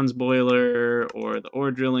 the bronze boiler or the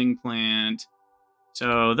ore drilling plant.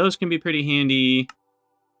 So those can be pretty handy.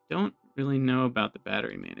 Don't really know about the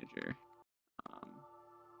battery manager.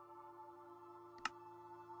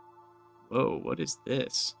 Whoa, what is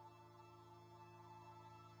this?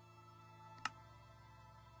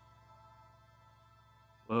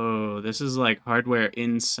 Whoa, this is like hardware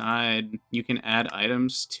inside. You can add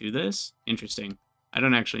items to this? Interesting. I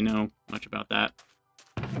don't actually know much about that.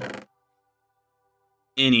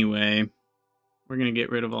 Anyway, we're going to get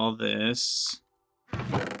rid of all this.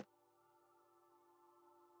 And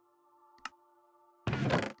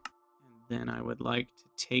then I would like to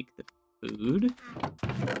take the food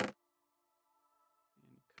and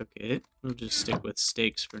cook it. We'll just stick with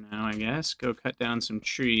steaks for now, I guess. Go cut down some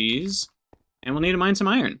trees. And we'll need to mine some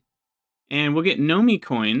iron. And we'll get Nomi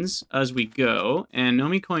coins as we go. And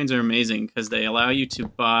Nomi coins are amazing because they allow you to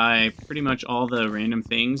buy pretty much all the random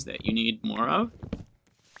things that you need more of.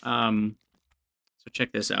 So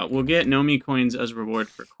check this out. We'll get Nomi coins as reward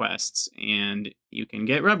for quests. And you can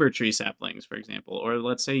get rubber tree saplings, for example. Or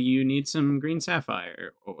let's say you need some green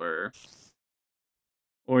sapphire. Or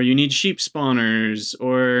you need sheep spawners.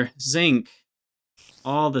 Or zinc.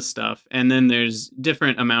 All the stuff. And then there's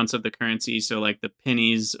different amounts of the currency. So like the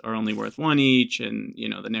pennies are only worth 1 each, and you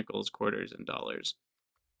know, the nickels, quarters, and dollars.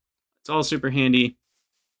 It's all super handy.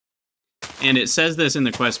 And it says this in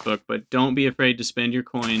the quest book, but don't be afraid to spend your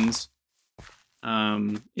coins.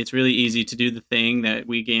 It's really easy to do the thing that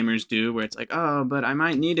we gamers do where it's like, oh, but I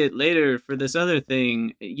might need it later for this other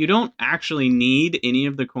thing. You don't actually need any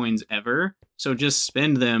of the coins ever. So just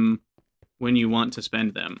spend them when you want to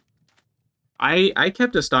spend them. I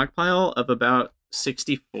kept a stockpile of about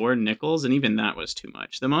 64 nickels, and even that was too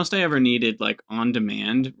much. The most I ever needed, like, on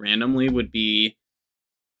demand, randomly, would be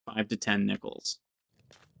 5 to 10 nickels.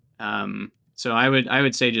 So I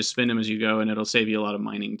would say just spin them as you go, and it'll save you a lot of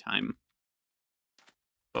mining time.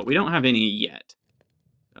 But we don't have any yet,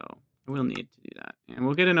 so I will need to do that. And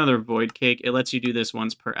we'll get another void cake. It lets you do this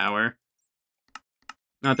once per hour.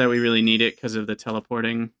 Not that we really need it because of the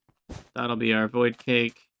teleporting. That'll be our void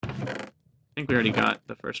cake. I think we already got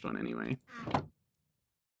the first one anyway.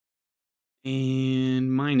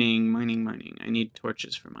 And mining. I need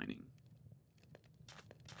torches for mining.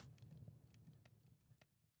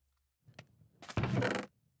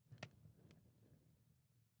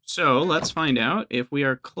 So let's find out if we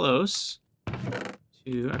are close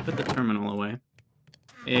to, I put the terminal away,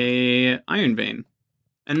 a iron vein.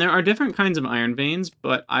 And there are different kinds of iron veins,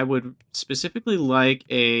 but I would specifically like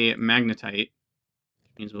a magnetite,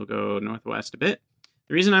 which means we'll go northwest a bit.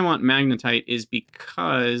 The reason I want magnetite is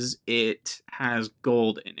because it has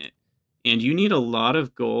gold in it. And you need a lot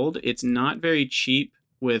of gold. It's not very cheap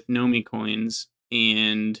with Nomi coins,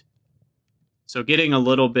 and so getting a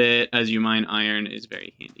little bit as you mine iron is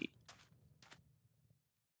very handy.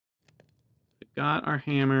 We've got our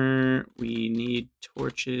hammer. We need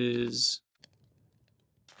torches.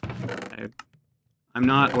 I'm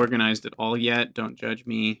not organized at all yet. Don't judge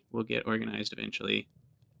me. We'll get organized eventually.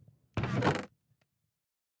 There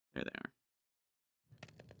they are.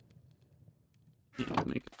 And we'll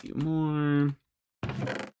make a few more.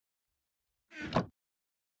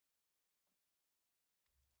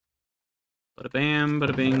 Bada bam,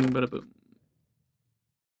 bada bing, bada boom.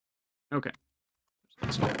 Okay.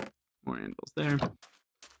 There's some more anvils there.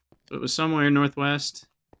 So it was somewhere northwest.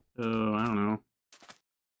 So I don't know.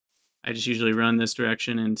 I just usually run this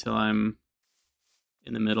direction until I'm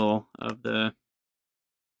in the middle of the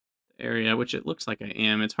area, which it looks like I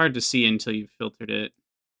am. It's hard to see until you've filtered it.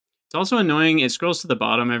 It's also annoying. It scrolls to the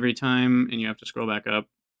bottom every time, and you have to scroll back up,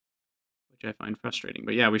 which I find frustrating.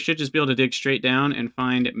 But yeah, we should just be able to dig straight down and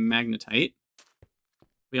find magnetite.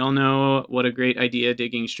 We all know what a great idea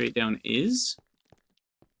digging straight down is.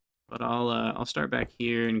 But I'll start back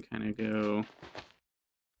here and kind of go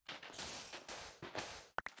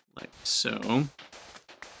like so.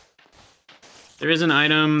 There is an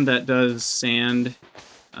item that does sand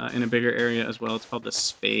in a bigger area as well. It's called the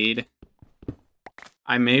spade.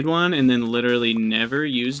 I made one and then literally never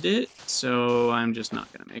used it, so I'm just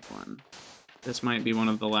not going to make one. This might be one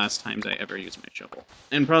of the last times I ever use my shovel.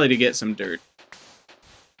 And probably to get some dirt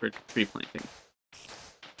for tree planting.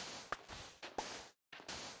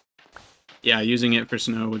 Yeah, using it for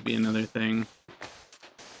snow would be another thing.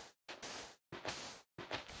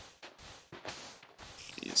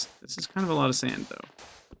 Jeez, this is kind of a lot of sand, though.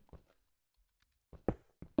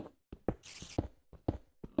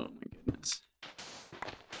 Oh my goodness.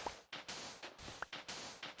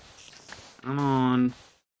 Come on.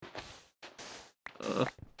 Ugh,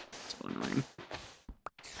 so annoying.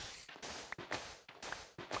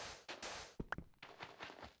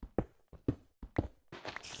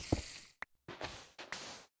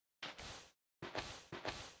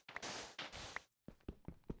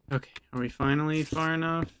 Okay, are we finally far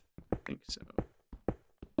enough? I think so.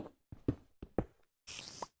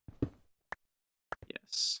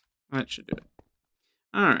 Yes, that should do it.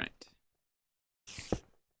 All right.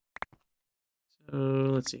 So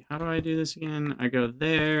let's see, how do I do this again? I go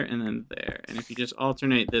there and then there. And if you just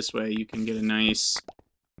alternate this way, you can get a nice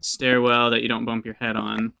stairwell that you don't bump your head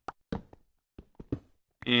on.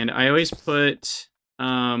 And I always put,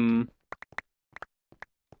 whatchamacallit?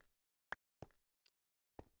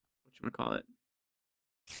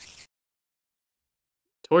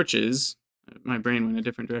 Torches. My brain went a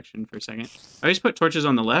different direction for a second. I always put torches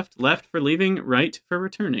on the left. Left for leaving, right for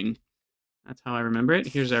returning. That's how I remember it.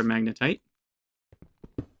 Here's our magnetite.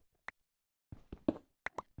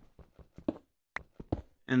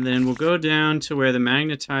 And then we'll go down to where the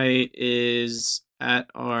magnetite is at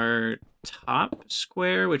our top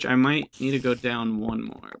square, which I might need to go down one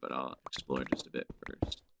more, but I'll explore just a bit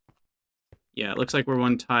first. Yeah, it looks like we're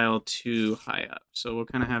one tile too high up. So we'll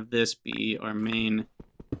kind of have this be our main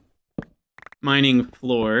mining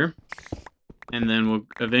floor. And then we'll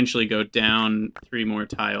eventually go down 3 more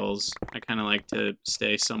tiles. I kind of like to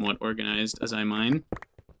stay somewhat organized as I mine.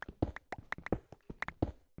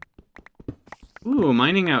 Ooh,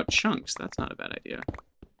 mining out chunks. That's not a bad idea.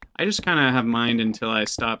 I just kind of have mined until I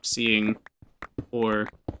stop seeing ore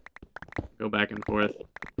go back and forth.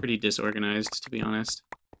 Pretty disorganized, to be honest.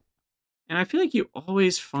 And I feel like you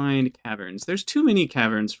always find caverns. There's too many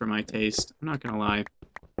caverns for my taste. I'm not gonna lie.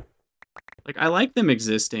 Like, I like them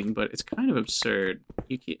existing, but it's kind of absurd.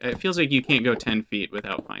 It feels like you can't go 10 feet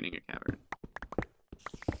without finding a cavern.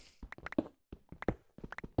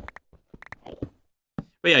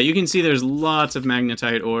 But yeah, you can see there's lots of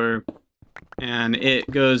magnetite ore, and it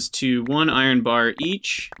goes to 1 iron bar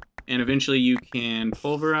each, and eventually you can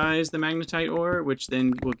pulverize the magnetite ore, which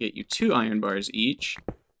then will get you 2 iron bars each.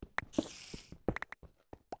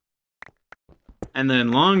 And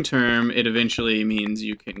then long term, it eventually means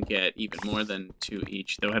you can get even more than 2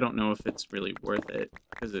 each, though I don't know if it's really worth it,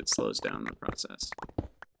 because it slows down the process.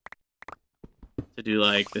 To do,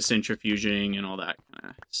 like, the centrifuging and all that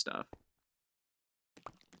kind of stuff.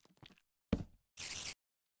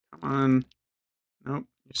 Come on. Nope,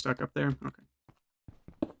 you're stuck up there? Okay.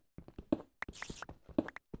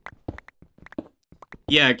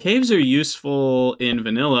 Yeah, caves are useful in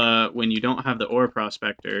vanilla when you don't have the ore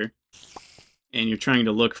prospector and you're trying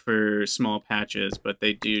to look for small patches, but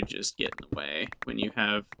they do just get in the way when you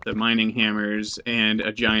have the mining hammers and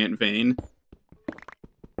a giant vein.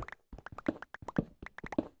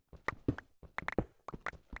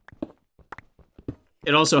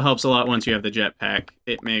 It also helps a lot once you have the jetpack.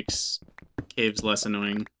 It makes caves less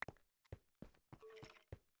annoying.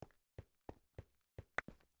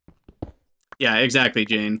 Yeah, exactly,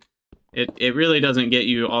 Jane. It really doesn't get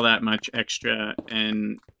you all that much extra,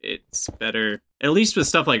 and it's better. At least with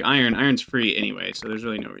stuff like iron. Iron's free anyway, so there's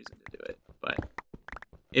really no reason to do it. But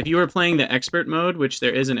if you were playing the expert mode, which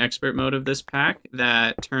there is an expert mode of this pack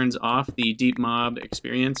that turns off the deep mob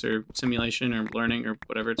experience or simulation or learning or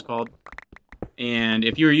whatever it's called, and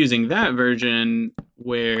if you were using that version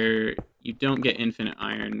where you don't get infinite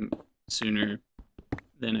iron sooner,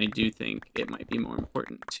 then I do think it might be more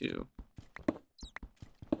important to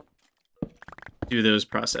do those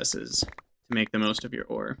processes to make the most of your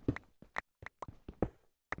ore.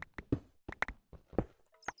 But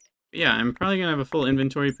yeah, I'm probably gonna have a full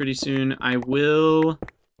inventory pretty soon. I will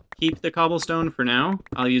keep the cobblestone for now.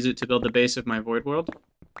 I'll use it to build the base of my void world.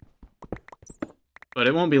 But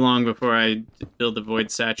it won't be long before I build the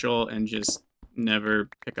void satchel and just never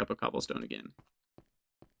pick up a cobblestone again.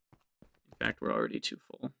 In fact, we're already too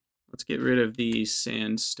full. Let's get rid of the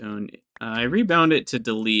sandstone. I rebound it to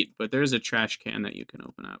delete, but there's a trash can that you can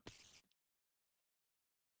open up.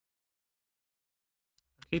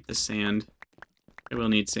 I'll keep the sand. I will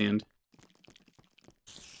need sand.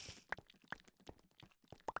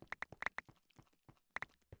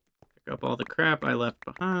 Pick up all the crap I left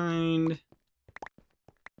behind.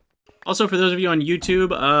 Also, for those of you on YouTube,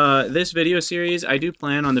 this video series, I do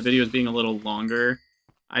plan on the videos being a little longer.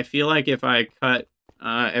 I feel like if I cut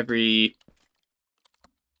every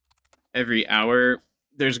hour,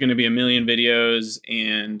 there's going to be a million videos,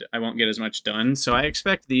 and I won't get as much done. So I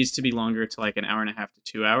expect these to be longer, to like 1.5 to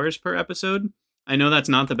 2 hours per episode. I know that's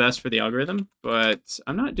not the best for the algorithm, but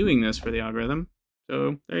I'm not doing this for the algorithm.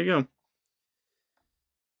 So there you go.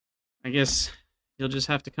 I guess you'll just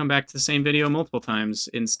have to come back to the same video multiple times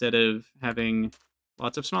instead of having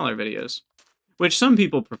lots of smaller videos, which some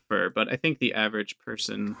people prefer, but I think the average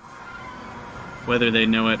person, whether they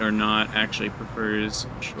know it or not, actually prefers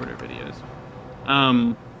shorter videos.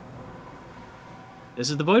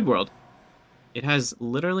 This is the Void World. It has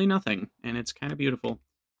literally nothing, and it's kind of beautiful.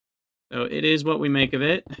 So it is what we make of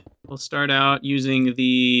it. We'll start out using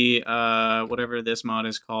the, whatever this mod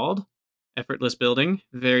is called, Effortless Building.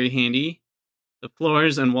 Very handy. The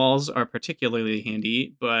floors and walls are particularly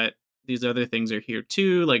handy, but these other things are here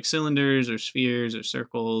too, like cylinders or spheres or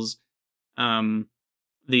circles.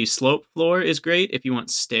 The slope floor is great if you want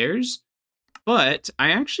stairs, but I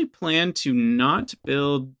actually plan to not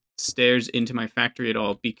build stairs into my factory at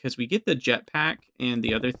all because we get the jetpack and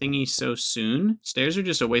the other thingy so soon. Stairs are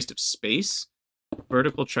just a waste of space.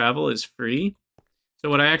 Vertical travel is free. So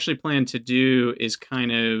what I actually plan to do is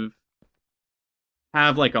kind of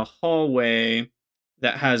have like a hallway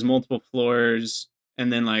that has multiple floors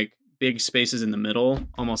and then like big spaces in the middle,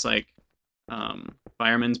 almost like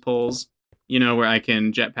fireman's poles, you know, where I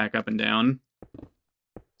can jetpack up and down.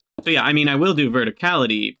 So yeah, I mean, I will do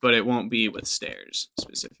verticality, but it won't be with stairs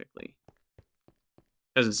specifically.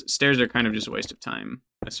 Because stairs are kind of just a waste of time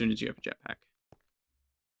as soon as you have a jetpack.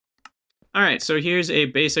 All right, so here's a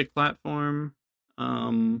basic platform.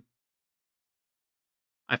 I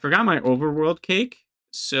forgot my overworld cake,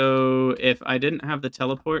 so if I didn't have the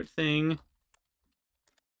teleport thing,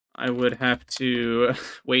 I would have to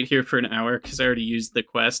wait here for an hour because I already used the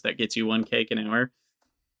quest that gets you 1 cake an hour.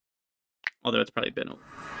 Although it's probably been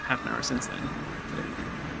half an hour since then.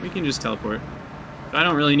 We can just teleport. I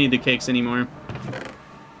don't really need the cakes anymore.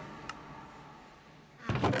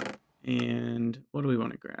 And what do we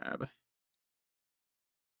want to grab?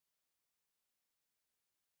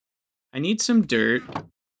 I need some dirt.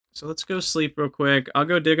 So let's go sleep real quick. I'll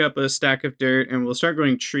go dig up a stack of dirt and we'll start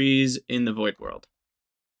growing trees in the Void World.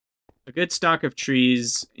 A good stock of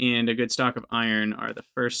trees and a good stock of iron are the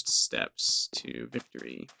first steps to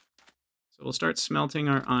victory. So we'll start smelting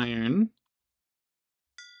our iron.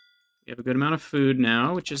 We have a good amount of food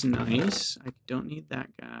now, which is nice. I don't need that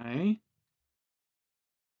guy.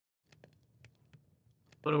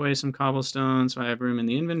 Put away some cobblestone so I have room in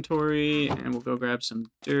the inventory, and we'll go grab some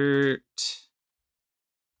dirt.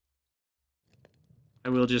 I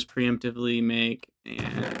will just preemptively make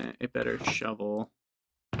a better shovel.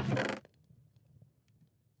 Go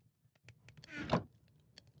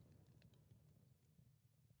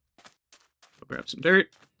grab some dirt.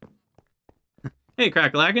 Hey,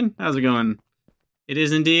 Crackalacken, how's it going? It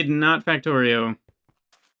is indeed not Factorio.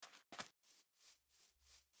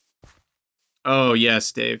 Oh,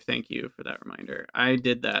 yes, Dave, thank you for that reminder. I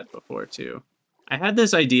did that before, too. I had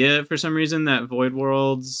this idea, for some reason, that Void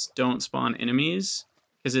Worlds don't spawn enemies,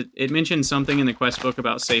 because it mentioned something in the quest book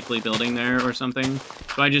about safely building there or something,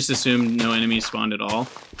 so I just assumed no enemies spawned at all,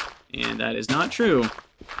 and that is not true.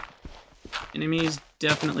 Enemies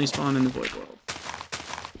definitely spawn in the Void World.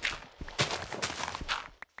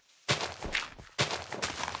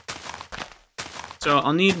 So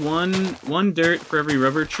I'll need one dirt for every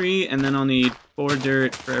rubber tree, and then I'll need 4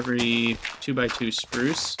 dirt for every 2x2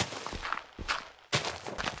 spruce.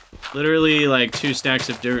 Literally, like, 2 stacks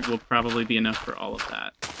of dirt will probably be enough for all of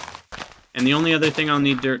that. And the only other thing I'll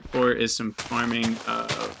need dirt for is some farming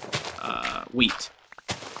of wheat.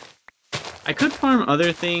 I could farm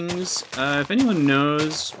other things. If anyone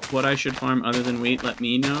knows what I should farm other than wheat, let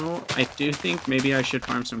me know. I do think maybe I should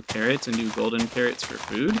farm some carrots and do golden carrots for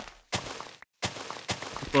food.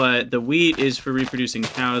 But the wheat is for reproducing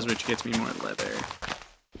cows, which gets me more leather.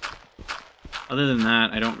 Other than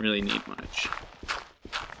that, I don't really need much.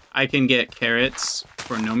 I can get carrots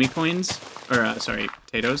for Nomi coins, or sorry,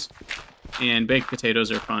 potatoes. And baked potatoes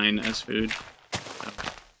are fine as food. So,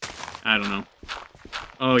 I don't know.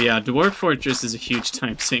 Oh yeah, Dwarf Fortress is a huge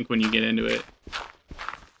time sink when you get into it.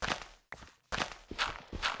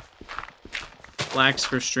 Flax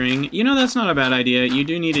for string. You know, that's not a bad idea. You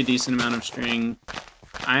do need a decent amount of string.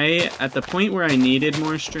 At the point where I needed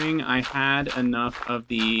more string, I had enough of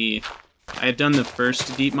I had done the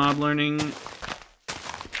first deep mob learning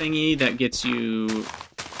thingy that gets you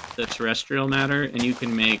the terrestrial matter, and you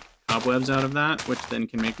can make cobwebs out of that, which then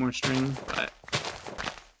can make more string, but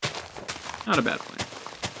not a bad plan.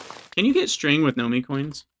 Can you get string with Nomi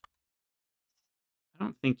coins? I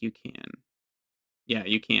don't think you can. Yeah,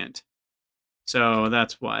 you can't. So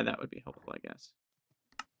that's why that would be helpful, I guess.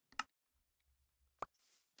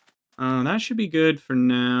 That should be good for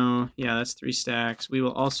now. Yeah, that's 3 stacks. We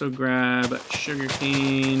will also grab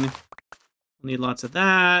sugarcane. We'll need lots of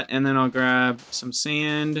that. And then I'll grab some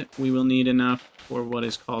sand. We will need enough for what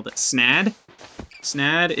is called snad.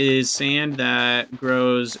 Snad is sand that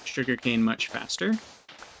grows sugarcane much faster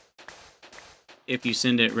if you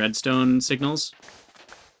send it redstone signals.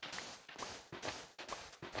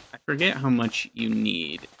 I forget how much you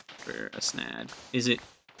need for a snad. Is it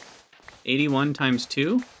 81 times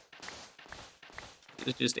 2?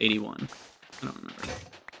 It's just 81. I don't remember.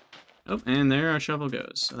 Oh, and there our shovel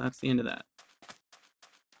goes. So that's the end of that.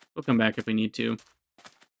 We'll come back if we need to.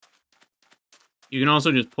 You can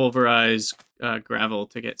also just pulverize gravel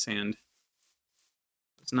to get sand.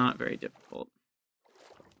 It's not very difficult.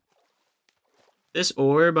 This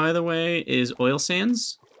ore, by the way, is oil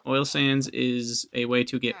sands. Oil sands is a way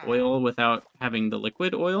to get oil without having the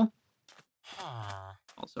liquid oil.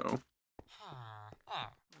 Also,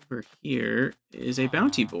 over here is a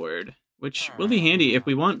bounty board, which will be handy if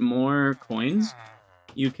we want more coins.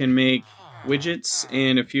 You can make widgets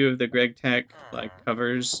and a few of the Greg Tech like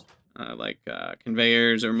covers,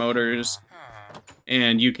 conveyors or motors,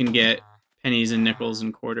 and you can get pennies and nickels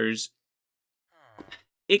and quarters.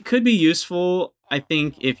 It could be useful, I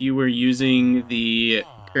think, if you were using the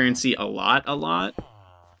currency a lot.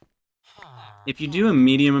 If you do a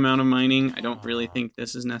medium amount of mining, I don't really think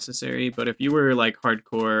this is necessary, but if you were like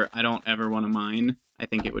hardcore, I don't ever want to mine, I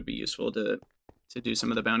think it would be useful to do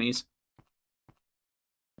some of the bounties.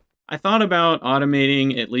 I thought about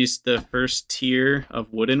automating at least the first tier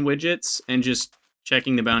of wooden widgets and just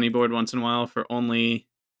checking the bounty board once in a while for only,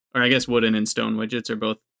 or I guess wooden and stone widgets are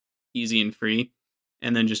both easy and free,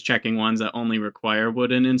 and then just checking ones that only require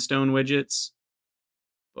wooden and stone widgets.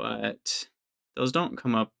 But those don't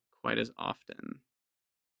come up quite as often.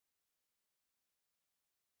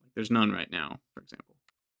 There's none right now, for example.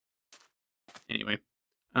 Anyway,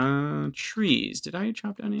 trees. Did I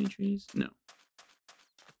chop down any trees? No.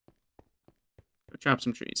 Go chop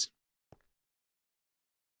some trees.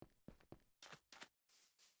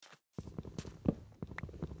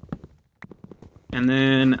 And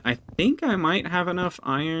then I think I might have enough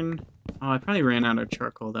iron. Oh, I probably ran out of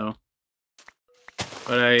charcoal, though.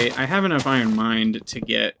 But I have enough iron mined to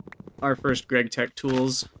get our first Greg Tech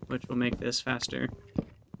tools, which will make this faster.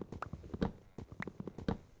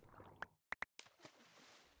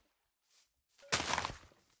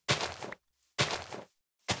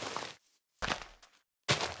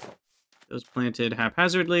 Those planted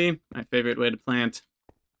haphazardly. My favorite way to plant.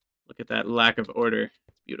 Look at that lack of order.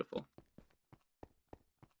 It's beautiful.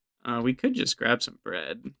 We could just grab some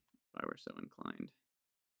bread if I were so inclined.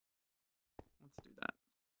 Let's do that.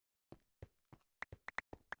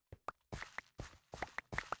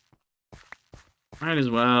 Might as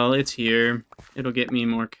well. It's here. It'll get me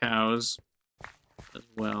more cows as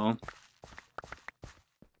well.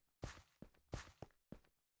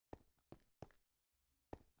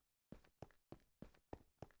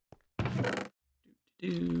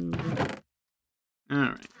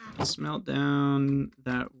 Alright, smelt down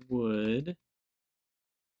that wood.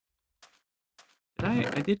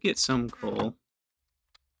 I did get some coal.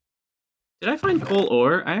 Did I find coal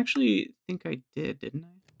ore? I actually think I did, didn't I?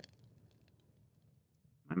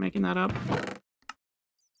 Am I making that up?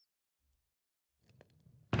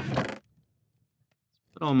 Let's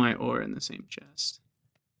put all my ore in the same chest.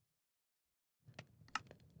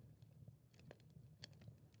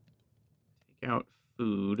 Take out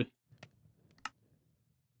food.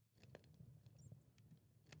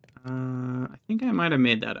 I think I might have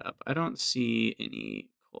made that up. I don't see any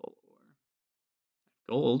coal ore.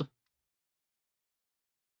 Gold?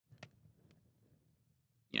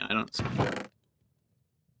 Yeah, I don't see it.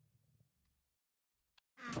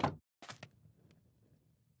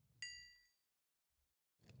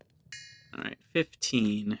 Alright,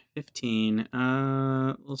 15. 15.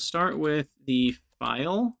 We'll start with the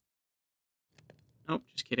file. Nope,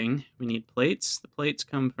 just kidding. We need plates. The plates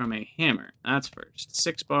come from a hammer. That's first.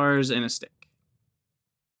 6 bars and a stick.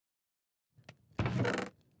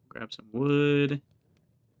 Grab some wood.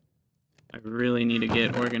 I really need to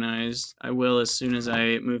get organized. I will as soon as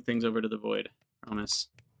I move things over to the void. Promise.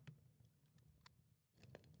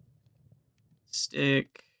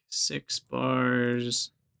 Stick. 6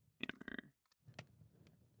 bars. Hammer.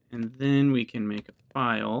 And then we can make a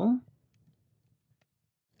file.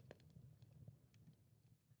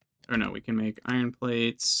 Or no, we can make iron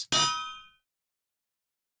plates.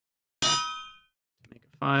 Make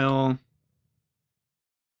a file.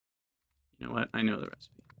 You know what? I know the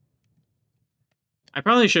recipe. I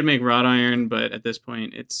probably should make wrought iron, but at this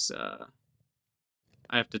point, it's I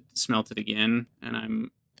have to smelt it again, and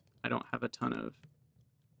I don't have a ton of.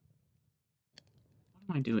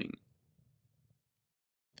 What am I doing?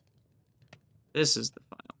 This is the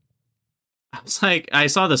file. I was like, I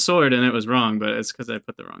saw the sword and it was wrong, but it's because I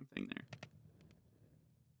put the wrong thing there.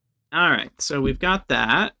 All right, so we've got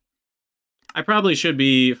that. I probably should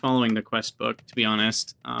be following the quest book, to be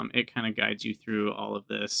honest. It kind of guides you through all of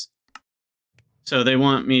this. So they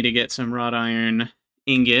want me to get some wrought iron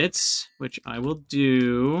ingots, which I will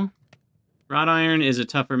do. Wrought iron is a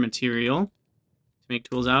tougher material to make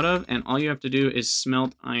tools out of, and all you have to do is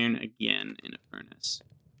smelt iron again in a furnace.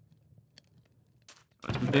 So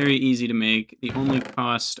it's very easy to make. The only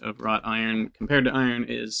cost of wrought iron compared to iron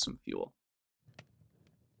is some fuel.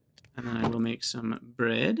 And then I will make some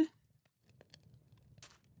bread. Go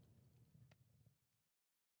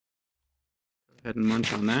ahead and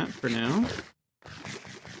munch on that for now.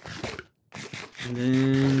 And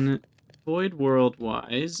then, void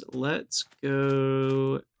world-wise, let's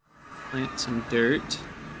go plant some dirt.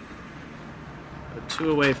 Go 2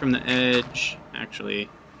 away from the edge. Actually,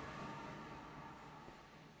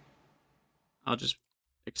 I'll just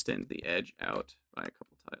extend the edge out by a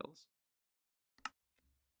couple tiles.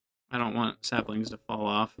 I don't want saplings to fall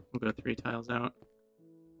off. We'll go 3 tiles out.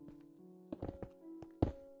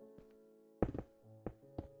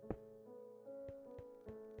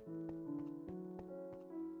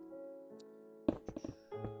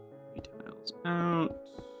 Out.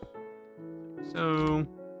 Like so.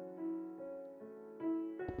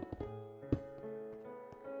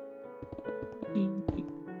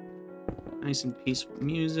 Nice and peaceful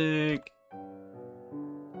music.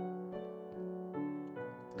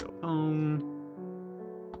 Go home.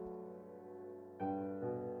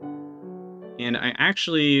 And I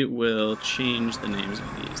actually will change the names of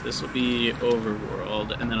these. This will be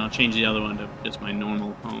Overworld, and then I'll change the other one to just my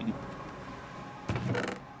normal home.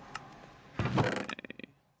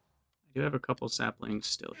 I do have a couple saplings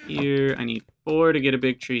still here. I need 4 to get a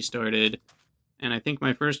big tree started. And I think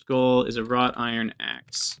my first goal is a wrought iron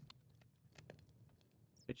axe.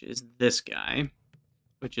 Which is this guy.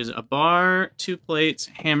 Which is a bar, 2 plates,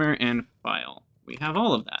 hammer, and file. we have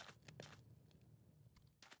all of that.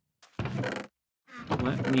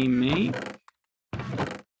 Let me make a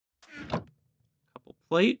couple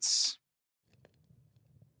plates.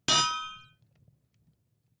 See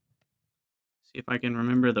if I can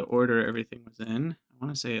remember the order everything was in. I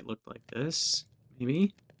want to say it looked like this.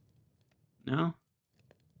 Maybe? No?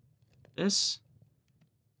 This?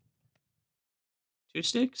 2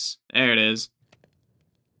 sticks? There it is.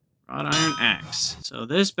 Wrought iron axe. So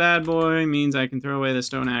this bad boy means I can throw away the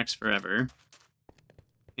stone axe forever.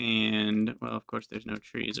 And, well, of course there's no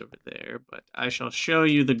trees over there, but I shall show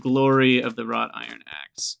you the glory of the wrought iron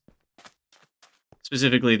axe.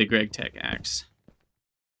 Specifically the Greg Tech axe.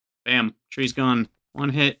 Bam. Tree's gone.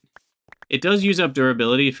 1 hit. It does use up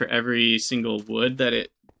durability for every single wood that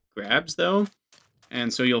it grabs, though.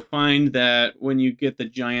 And so you'll find that when you get the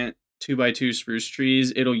giant 2x2 spruce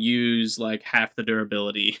trees, it'll use like half the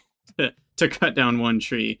durability to cut down 1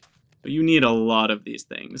 tree. So you need a lot of these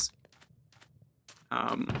things.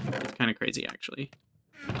 It's kind of crazy, actually.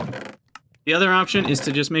 The other option is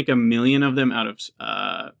to just make 1,000,000 of them out of...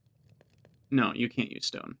 no, you can't use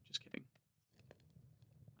stone. Just kidding.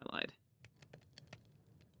 I lied.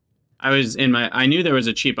 I knew there was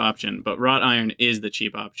a cheap option, but wrought iron is the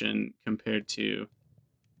cheap option compared to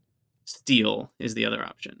steel is the other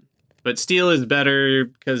option. But steel is better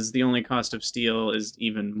because the only cost of steel is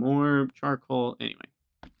even more charcoal. Anyway,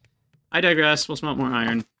 I digress. We'll smelt more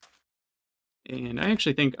iron. And I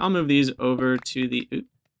actually think I'll move these over to the... Kind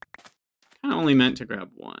of only meant to grab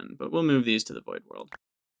 1, but we'll move these to the void world.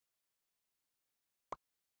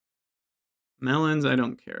 Melons I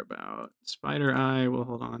don't care about. Spider eye we'll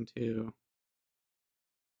hold on to.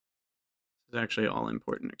 This is actually all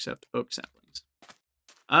important except oak saplings.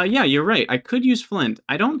 Yeah, you're right. I could use flint.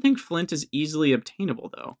 I don't think flint is easily obtainable,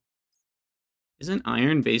 though. Isn't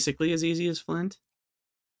iron basically as easy as flint?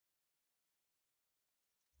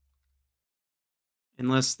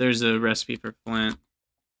 Unless there's a recipe for flint.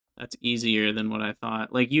 That's easier than what I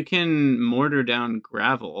thought. Like, you can mortar down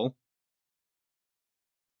gravel.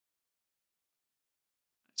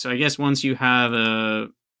 So I guess once you have a...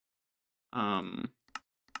 No,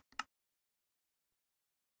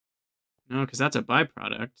 because that's a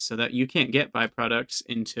byproduct, so that you can't get byproducts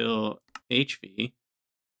until HV.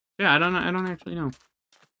 Yeah, I don't actually know.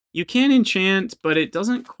 You can enchant, but it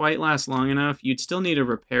doesn't quite last long enough. You'd still need to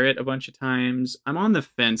repair it a bunch of times. I'm on the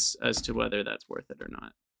fence as to whether that's worth it or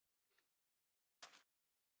not.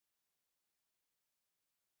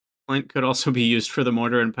 Flint could also be used for the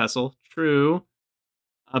mortar and pestle. True.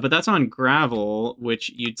 But that's on gravel, which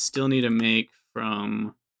you'd still need to make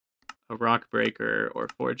from a rock breaker or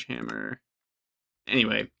forge hammer.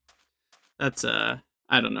 Anyway, that's, I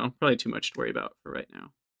don't know, probably too much to worry about for right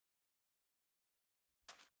now.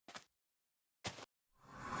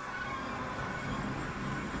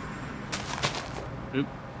 Oop.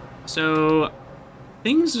 So,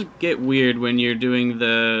 things get weird when you're doing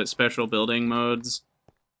the special building modes,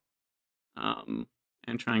 and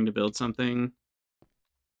trying to build something.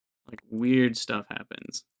 Like, weird stuff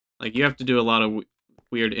happens. Like, you have to do a lot of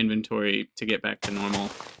weird inventory to get back to normal.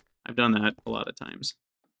 I've done that a lot of times.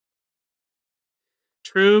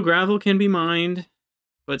 True, gravel can be mined,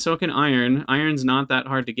 but so can iron. Iron's not that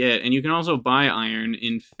hard to get, and you can also buy iron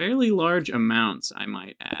in fairly large amounts, I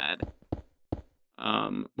might add,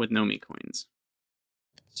 with Nomi coins.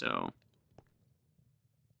 So,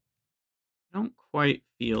 I don't quite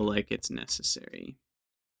feel like it's necessary.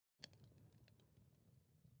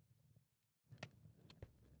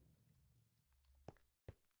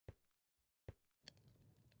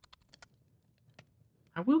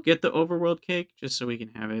 I will get the overworld cake, just so we can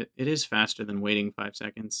have it. It is faster than waiting 5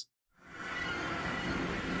 seconds.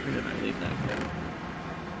 Where did I leave that cake?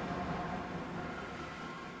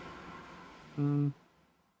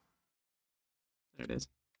 There it is.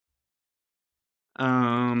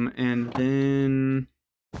 And then...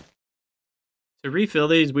 to refill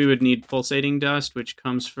these, we would need pulsating dust, which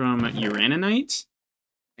comes from uraninite.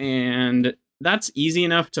 And that's easy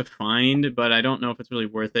enough to find, but I don't know if it's really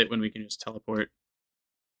worth it when we can just teleport.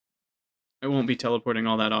 I won't be teleporting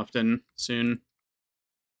all that often soon.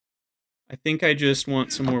 I think I just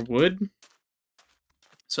want some more wood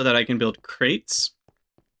so that I can build crates.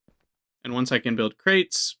 And once I can build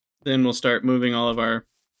crates, then we'll start moving all of our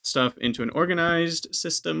stuff into an organized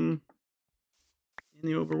system in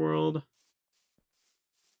the overworld.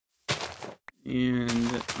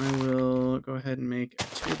 And I will go ahead and make a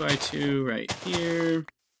 2x2 right here.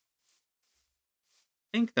 I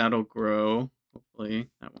think that'll grow. Hopefully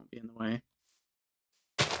that won't be in the way.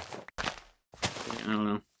 I don't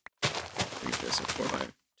know. Make this a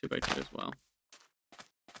 2x2 as well.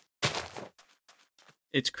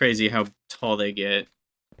 It's crazy how tall they get.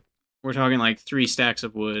 We're talking like 3 stacks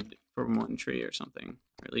of wood for one tree or something.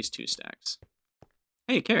 Or at least 2 stacks.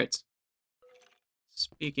 Hey, carrots.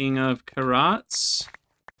 Speaking of carrots...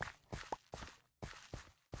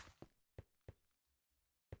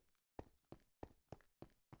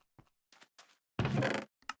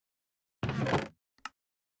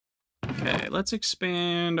 Okay, let's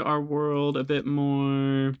expand our world a bit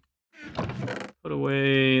more. Put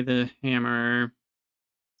away the hammer.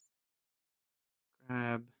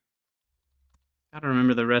 Grab. Gotta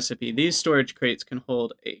remember the recipe. These storage crates can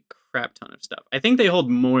hold a crap ton of stuff. I think they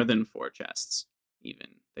hold more than 4 chests, even.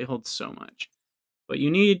 They hold so much. But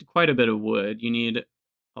you need quite a bit of wood. You need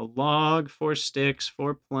a log, 4 sticks,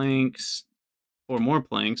 4 planks, 4 more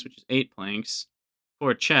planks, which is 8 planks,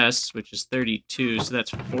 4 chests, which is 32, so that's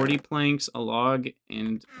 40 planks, a log,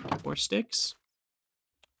 and 4 sticks,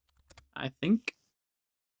 I think.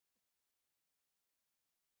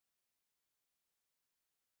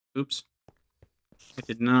 Oops. I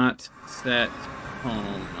did not set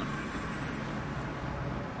home.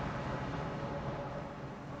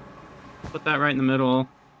 Put that right in the middle.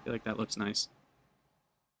 I feel like that looks nice.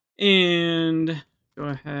 And go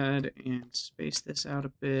ahead and space this out a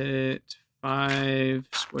bit. 5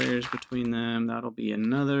 squares between them. That'll be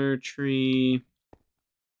another tree.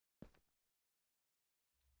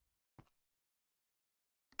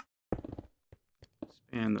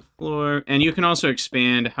 Expand the floor. And you can also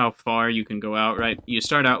expand how far you can go out, right? You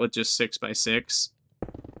start out with just 6 by 6.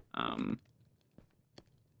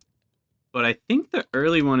 But I think the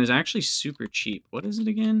early one is actually super cheap. What is it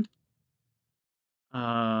again? Is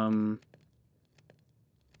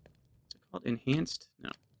it called enhanced? No.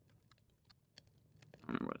 I don't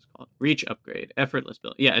remember what it's called. Reach upgrade. Effortless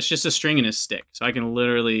build. Yeah, it's just a string and a stick. So I can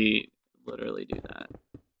literally do that.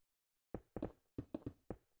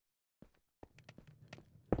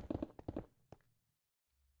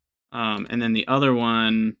 And then the other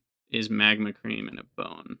one is magma cream and a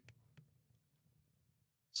bone.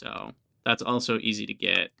 So that's also easy to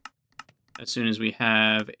get. As soon as we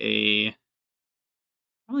have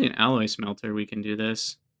probably an alloy smelter, we can do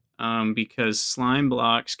this. Because slime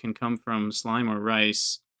blocks can come from slime or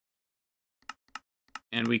rice.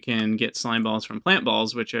 And we can get slime balls from plant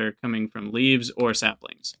balls, which are coming from leaves or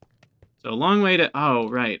saplings. So a long way to... Oh,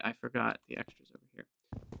 right. I forgot the extras over here.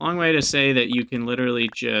 Long way to say that you can literally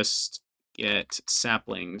just get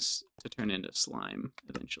saplings to turn into slime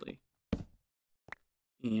eventually.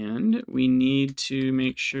 And we need to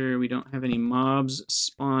make sure we don't have any mobs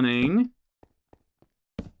spawning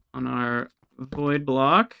on our void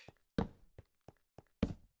block.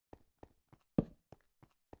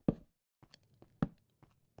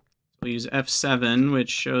 We'll use F7, which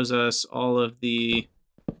shows us all of the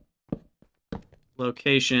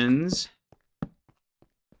locations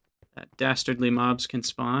that dastardly mobs can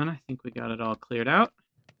spawn. I think we got it all cleared out.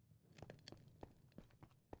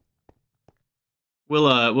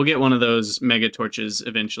 We'll get one of those mega torches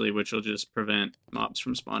eventually, which will just prevent mobs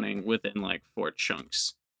from spawning within like 4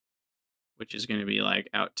 chunks, which is going to be like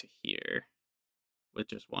out to here with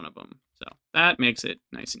just one of them. So that makes it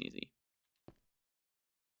nice and easy.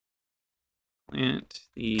 Plant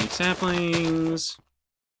the saplings.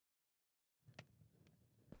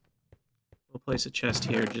 We'll place a chest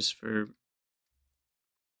here just for a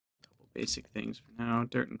couple basic things for now.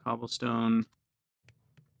 Dirt and cobblestone.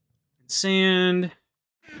 And sand.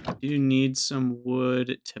 I do need some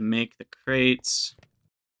wood to make the crates.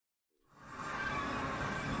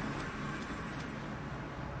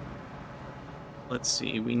 Let's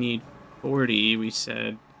see, we need 40, we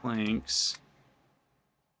said, planks.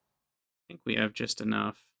 I think we have just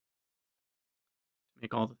enough to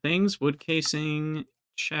make all the things. Wood casing,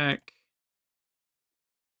 check.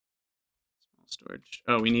 Small storage.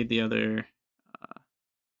 Oh, we need the other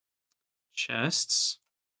chests.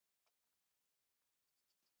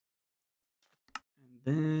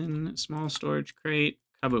 And then small storage crate.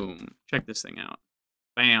 Kaboom. Check this thing out.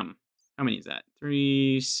 Bam. How many is that?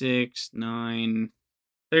 3, 6, 9,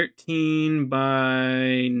 13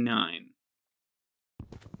 by 9.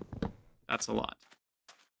 That's a lot.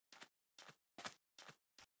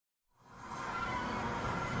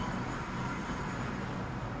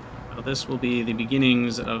 So this will be the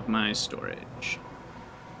beginnings of my storage.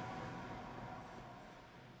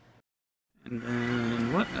 And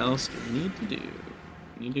then what else do we need to do?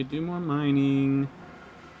 We need to do more mining.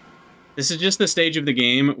 This is just the stage of the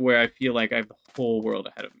game where I feel like I have the whole world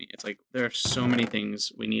ahead of me. It's like there are so many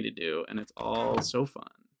things we need to do, and it's all so fun.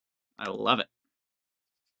 I love it.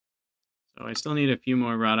 So I still need a few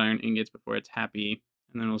more wrought iron ingots before it's happy,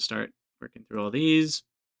 and then we'll start working through all these.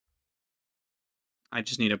 I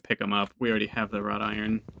just need to pick them up. We already have the wrought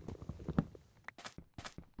iron.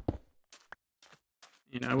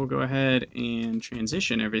 And I will go ahead and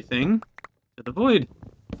transition everything to the void.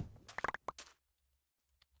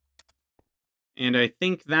 And I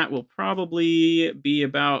think that will probably be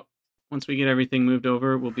about, once we get everything moved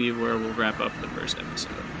over, will be where we'll wrap up the first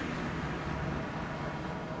episode.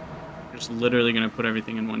 We're just literally going to put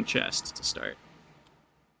everything in one chest to start.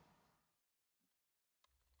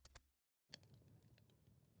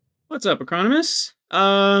 What's up, Economist?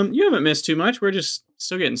 You haven't missed too much. We're just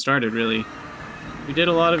still getting started, really. We did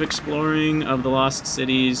a lot of exploring of the lost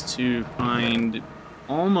cities to find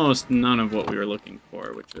almost none of what we were looking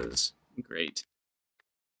for, which was great.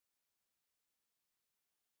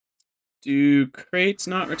 Do crates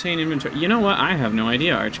not retain inventory? You know what? I have no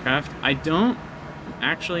idea, Archcraft. I don't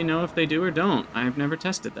actually know if they do or don't. I've never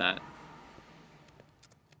tested that.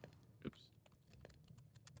 Oops.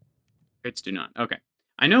 Crates do not. Okay.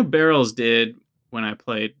 I know barrels did when I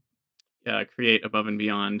played Create Above and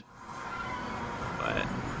Beyond. But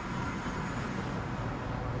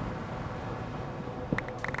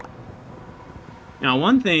now,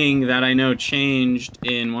 one thing that I know changed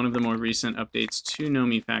in one of the more recent updates to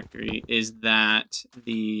Nomifactory is that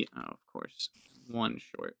the, oh, of course, one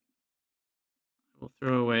short. We'll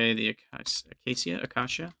throw away the acacia? I don't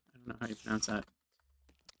know how you pronounce that.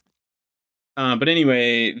 But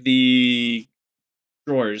anyway, the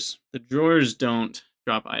drawers. The drawers don't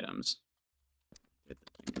drop items.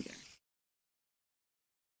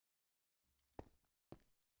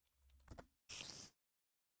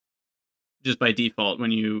 Just by default, when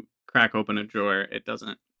you crack open a drawer, it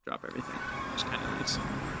doesn't drop everything. Which is kind of nice.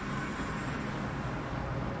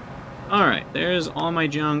 Alright, there's all my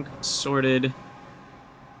junk sorted.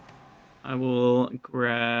 I will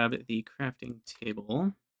grab the crafting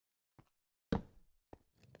table. Put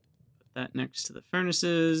that next to the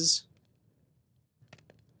furnaces. Is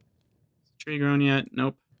the tree grown yet?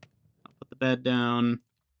 Nope. I'll put the bed down.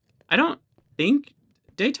 I don't think...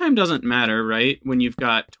 Daytime doesn't matter, right? When you've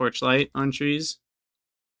got torchlight on trees.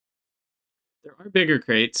 There are bigger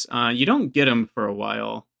crates. You don't get them for a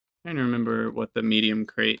while. I'm trying to remember what the medium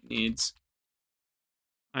crate needs.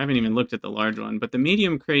 I haven't even looked at the large one, but the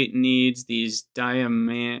medium crate needs these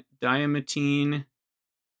diamantine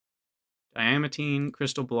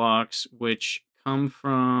crystal blocks, which come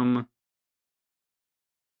from...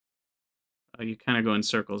 you kind of go in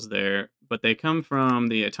circles there, but they come from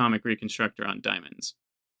the atomic reconstructor on diamonds.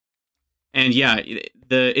 And yeah,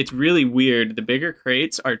 it's really weird. The bigger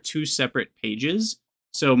crates are two separate pages,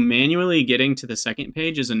 so manually getting to the second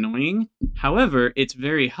page is annoying. However, it's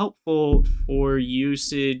very helpful for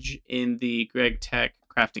usage in the Greg Tech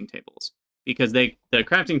crafting tables, because the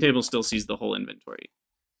crafting table still sees the whole inventory.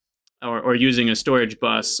 Or using a storage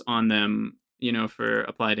bus on them, you know, for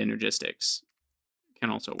applied energistics can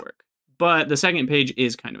also work. But the second page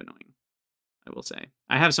is kind of annoying, I will say.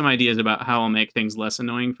 I have some ideas about how I'll make things less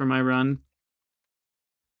annoying for my run.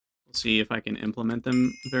 We'll see if I can implement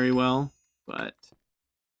them very well, but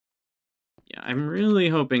yeah, I'm really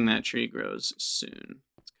hoping that tree grows soon.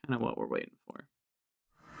 That's kind of what we're waiting for.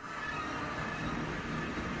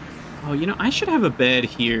 Oh, you know, I should have a bed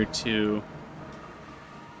here too.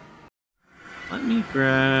 Let me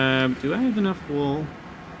grab... Do I have enough wool?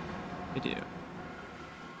 I do.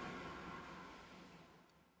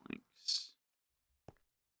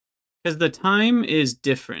 Because the time is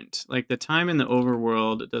different. Like, the time in the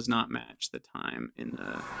overworld does not match the time in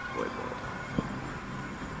the void world.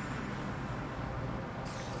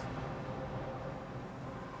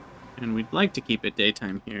 And we'd like to keep it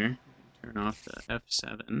daytime here. Turn off the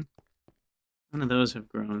F7. None of those have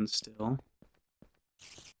grown still.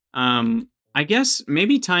 I guess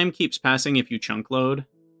maybe time keeps passing if you chunk load.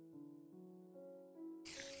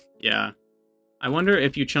 Yeah. I wonder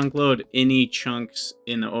if you chunk load any chunks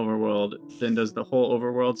in the overworld, then does the whole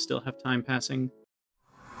overworld still have time passing?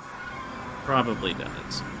 Probably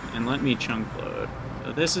does. And let me chunk load.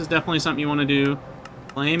 So this is definitely something you want to do.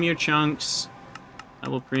 Claim your chunks. I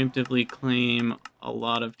will preemptively claim a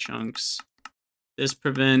lot of chunks. This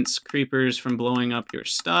prevents creepers from blowing up your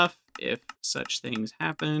stuff if such things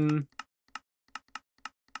happen.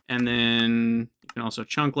 And then you can also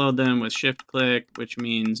chunk load them with shift click, which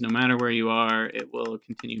means no matter where you are, it will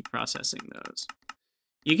continue processing those.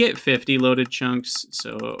 You get 50 loaded chunks,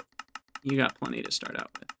 so you got plenty to start out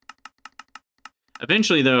with.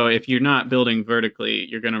 Eventually, though, if you're not building vertically,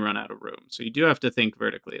 you're going to run out of room. So you do have to think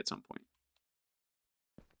vertically at some point.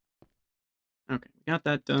 Okay, got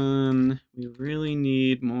that done. We really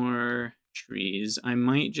need more trees. I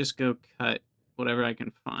might just go cut whatever I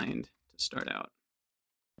can find to start out.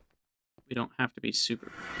 We don't have to be super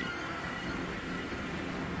picky.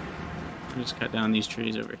 I'll just cut down these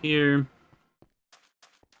trees over here.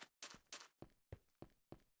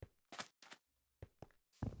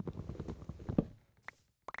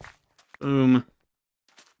 Boom.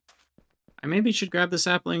 I maybe should grab the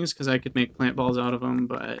saplings because I could make plant balls out of them,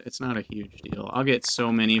 but it's not a huge deal. I'll get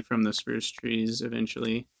so many from the spruce trees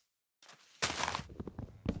eventually.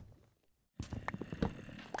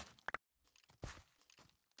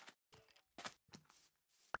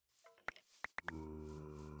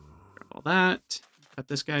 Grab all that. Cut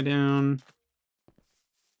this guy down.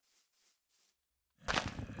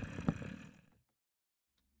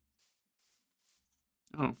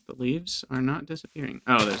 Oh, the leaves are not disappearing.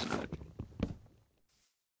 Oh, there's another tree.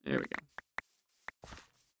 There we go.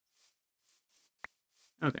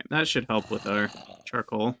 Okay, that should help with our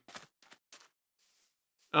charcoal.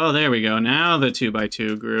 Oh, there we go. Now the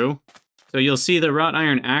 2x2 grew. So you'll see the wrought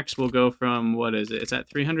iron axe will go from, what is it? It's at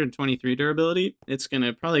 323 durability. It's going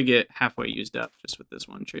to probably get halfway used up just with this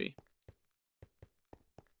one tree.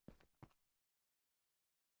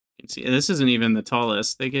 You can see, this isn't even the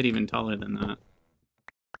tallest. They get even taller than that.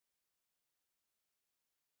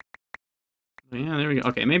 Yeah, there we go.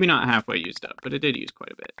 Okay, maybe not halfway used up, but it did use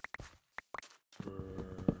quite a bit.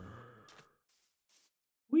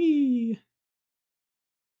 Whee!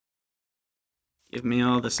 Give me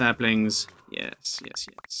all the saplings. Yes, yes,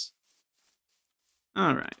 yes.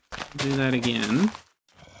 Alright, do that again.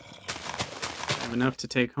 I have enough to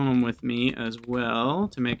take home with me as well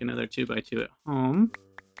to make another 2x2 at home.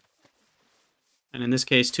 And in this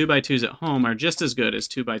case, 2x2s at home are just as good as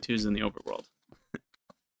 2x2s in the overworld.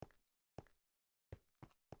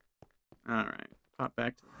 Alright, pop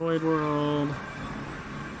back to the void world.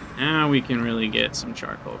 Now we can really get some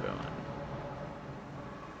charcoal going.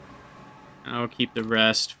 I'll keep the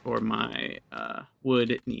rest for my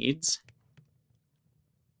wood needs.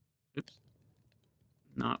 Oops.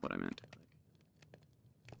 Not what I meant.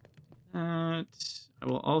 That. I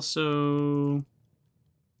will also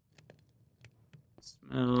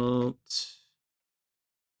smelt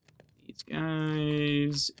these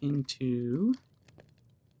guys into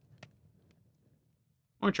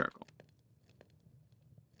more charcoal.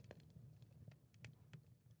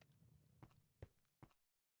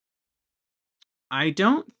 I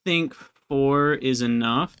don't think 4 is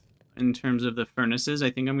enough in terms of the furnaces.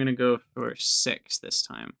 I think I'm going to go for 6 this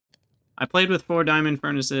time. I played with 4 diamond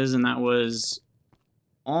furnaces, and that was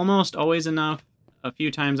almost always enough. A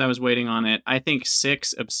few times I was waiting on it. I think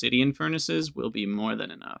 6 obsidian furnaces will be more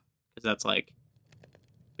than enough, because that's like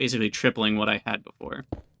basically tripling what I had before.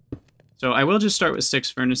 So I will just start with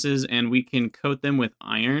 6 furnaces, and we can coat them with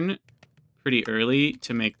iron pretty early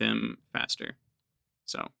to make them faster.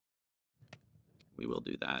 So we will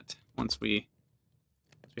do that once we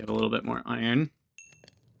have a little bit more iron.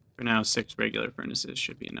 For now, 6 regular furnaces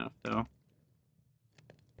should be enough, though.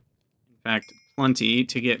 In fact, plenty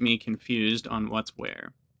to get me confused on what's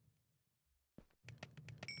where.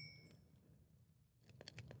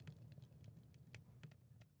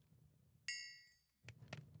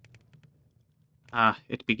 Ah,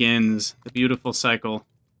 it begins. The beautiful cycle.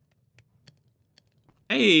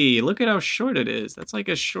 Hey, look at how short it is. That's like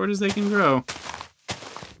as short as they can grow.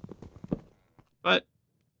 But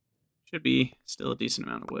should be still a decent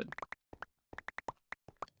amount of wood.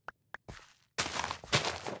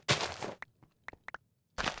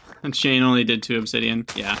 And Shane only did 2 obsidian.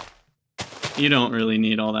 Yeah. You don't really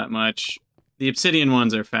need all that much. The obsidian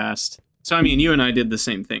ones are fast. So, I mean, you and I did the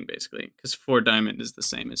same thing, basically. Because 4 diamond is the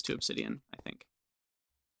same as 2 obsidian, I think.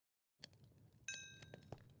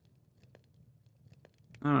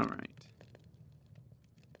 Alright.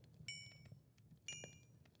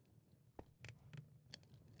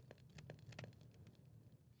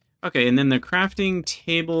 Okay, and then the crafting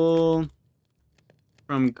table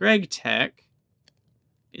from Greg Tech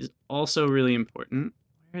is also really important.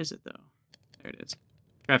 Where is it, though? There it is.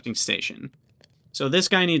 Crafting station. So this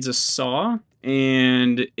guy needs a saw,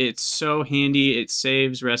 and it's so handy. It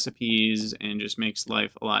saves recipes and just makes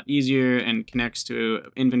life a lot easier and connects to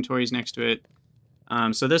inventories next to it.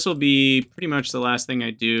 So this will be pretty much the last thing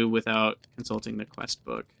I do without consulting the quest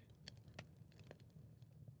book.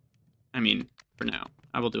 I mean, for now.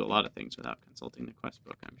 I will do a lot of things without consulting the quest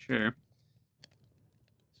book, I'm sure.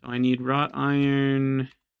 So I need wrought iron,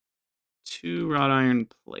 2 wrought iron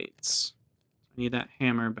plates. I need that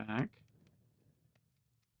hammer back.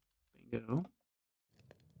 Bingo.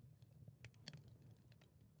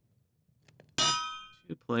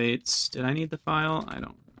 2 plates. Did I need the file? I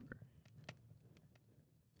don't remember.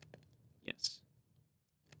 Yes.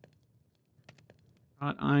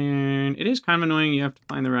 Wrought iron. It is kind of annoying. You have to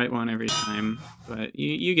find the right one every time, but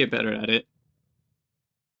you get better at it.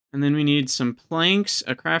 And then we need some planks,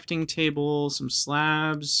 a crafting table, some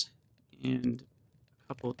slabs, and a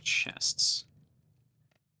couple chests.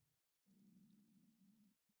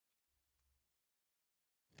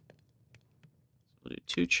 We'll do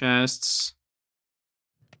 2 chests,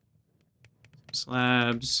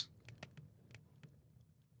 slabs.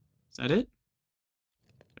 Is that it?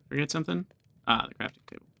 Did I forget something? Ah, the crafting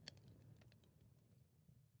table.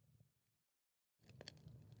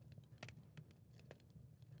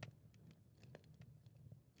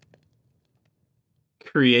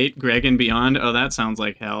 Create Greg and Beyond? Oh, that sounds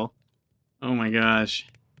like hell. Oh my gosh.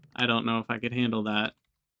 I don't know if I could handle that.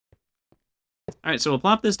 Alright, so we'll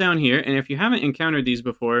plop this down here, and if you haven't encountered these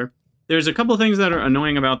before, there's a couple things that are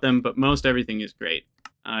annoying about them, but most everything is great.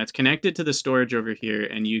 It's connected to the storage over here,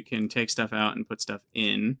 and you can take stuff out and put stuff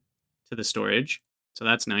in to the storage, so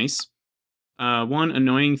that's nice. One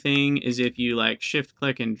annoying thing is if you like shift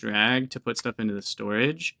click and drag to put stuff into the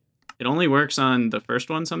storage, it only works on the first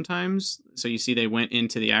one sometimes. So you see they went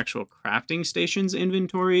into the actual crafting station's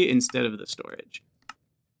inventory instead of the storage.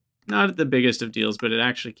 Not the biggest of deals, but it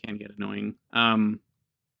actually can get annoying. But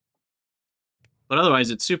otherwise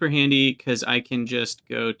it's super handy because I can just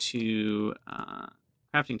go to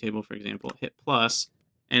crafting table, for example, hit plus,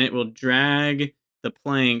 and it will drag the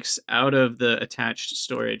planks out of the attached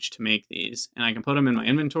storage to make these. And I can put them in my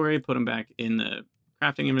inventory, put them back in the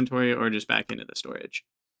crafting inventory, or just back into the storage.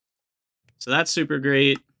 So that's super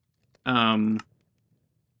great. So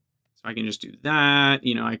I can just do that.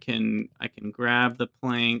 You know, I can grab the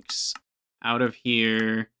planks out of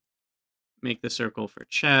here, make the circle for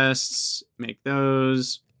chests, make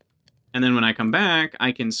those. And then when I come back,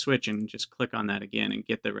 I can switch and just click on that again and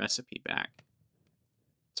get the recipe back.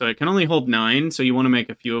 So it can only hold 9, so you want to make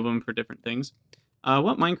a few of them for different things.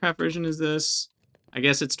 What Minecraft version is this? I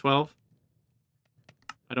guess it's 12.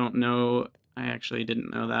 I don't know. I actually didn't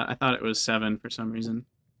know that. I thought it was 7 for some reason.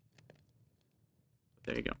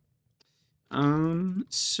 There you go.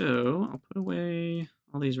 So I'll put away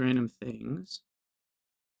all these random things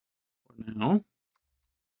for now.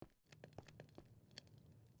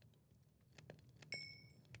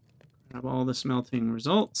 Grab all the smelting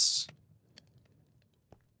results.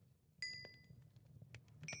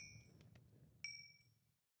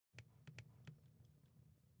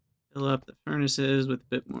 Fill up the furnaces with a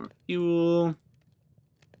bit more fuel.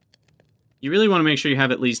 You really want to make sure you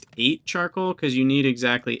have at least 8 charcoal, because you need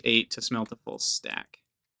exactly 8 to smelt a full stack.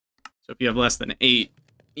 So if you have less than 8,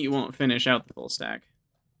 you won't finish out the full stack.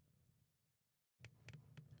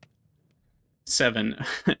 7.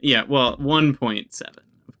 Yeah, well, 1.7,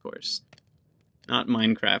 of course. Not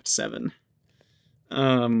Minecraft 7.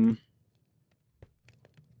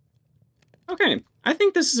 Okay, I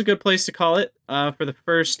think this is a good place to call it for the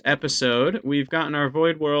first episode. We've gotten our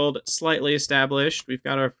void world slightly established. We've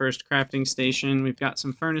got our first crafting station. We've got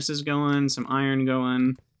some furnaces going, some iron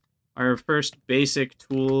going. Our first basic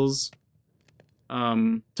tools.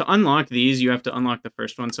 To unlock these, you have to unlock the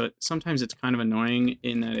first one. So sometimes it's kind of annoying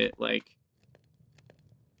in that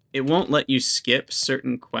it won't let you skip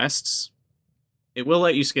certain quests. It will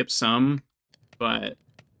let you skip some, but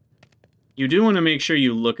you do want to make sure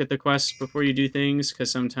you look at the quests before you do things, because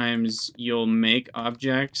sometimes you'll make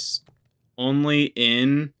objects only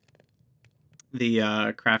in the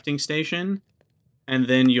crafting station, and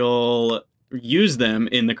then you'll use them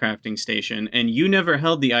in the crafting station, and you never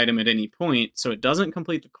held the item at any point, so it doesn't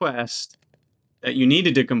complete the quest that you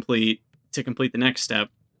needed to complete the next step.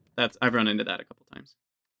 I've run into that a couple times.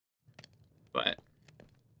 But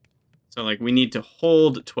so like we need to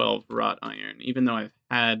hold 12 wrought iron, even though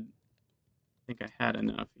I think I had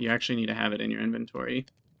enough. You actually need to have it in your inventory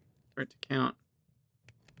for it to count.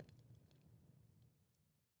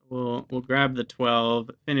 We'll grab the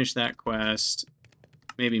 12, finish that quest,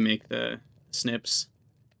 maybe make the snips,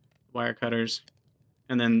 wire cutters,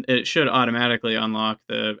 and then it should automatically unlock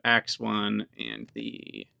the axe one and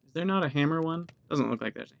the... Is there not a hammer one? Doesn't look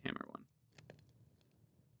like there's a hammer one.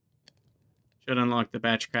 Should unlock the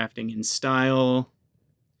batch crafting in style.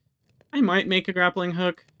 I might make a grappling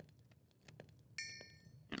hook.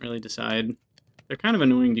 Can't really decide. They're kind of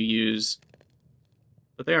annoying to use,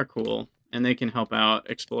 but they are cool, and they can help out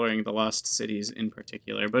exploring the lost cities in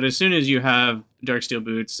particular. But as soon as you have darksteel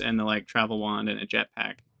boots and the like travel wand and a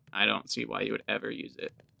jetpack, I don't see why you would ever use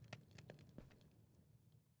it.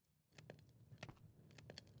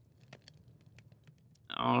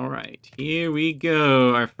 All right, here we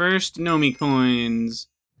go. Our first Nomi coins.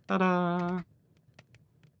 Ta-da!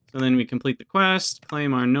 So then we complete the quest,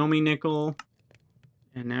 claim our Nomi nickel,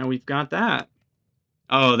 and now we've got that.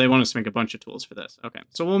 Oh, they want us to make a bunch of tools for this. Okay,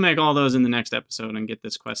 so we'll make all those in the next episode and get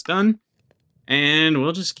this quest done. And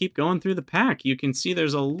we'll just keep going through the pack. You can see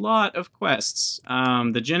there's a lot of quests.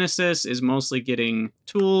 The Genesis is mostly getting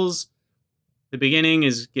tools. The beginning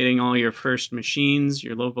is getting all your first machines,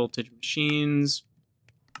 your low voltage machines.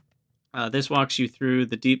 This walks you through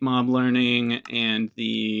the deep mob learning and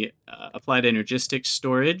the applied energistics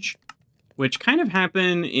storage, which kind of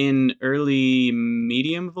happen in early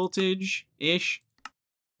medium voltage-ish.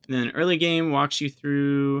 And then early game walks you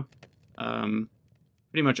through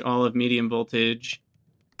pretty much all of medium voltage.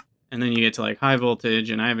 And then you get to like high voltage,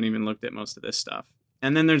 and I haven't even looked at most of this stuff.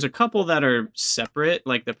 And then there's a couple that are separate,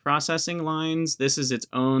 like the processing lines. This is its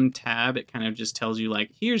own tab. It kind of just tells you like,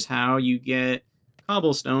 here's how you get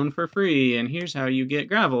cobblestone for free, and here's how you get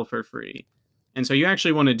gravel for free. And so you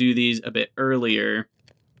actually want to do these a bit earlier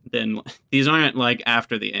than, these aren't like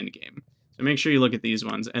after the end game. So make sure you look at these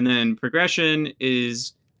ones. And then progression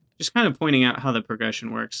is just kind of pointing out how the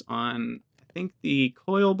progression works on, I think, the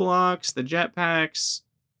coil blocks, the jetpacks,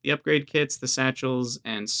 the upgrade kits, the satchels,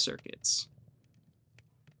 and circuits.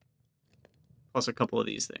 Plus a couple of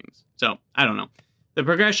these things. So, I don't know. The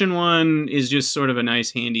progression one is just sort of a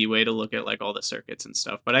nice, handy way to look at like all the circuits and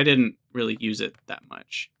stuff, but I didn't really use it that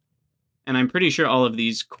much. And I'm pretty sure all of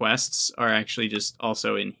these quests are actually just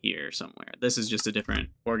also in here somewhere. This is just a different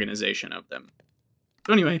organization of them.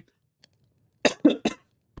 So anyway,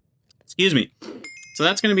 excuse me. So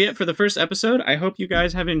that's going to be it for the first episode. I hope you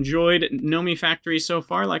guys have enjoyed Nomifactory so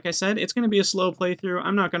far. Like I said, it's going to be a slow playthrough.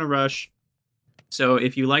 I'm not going to rush. So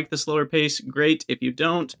if you like the slower pace, great. If you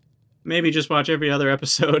don't, maybe just watch every other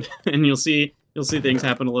episode and you'll see things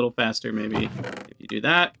happen a little faster maybe if you do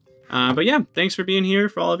that. But yeah, thanks for being here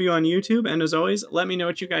for all of you on YouTube. And as always, let me know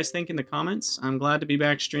what you guys think in the comments. I'm glad to be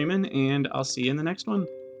back streaming, and I'll see you in the next one.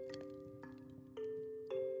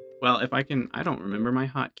 Well, if I can, I don't remember my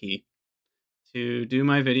hotkey to do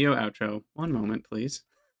my video outro. One moment, please.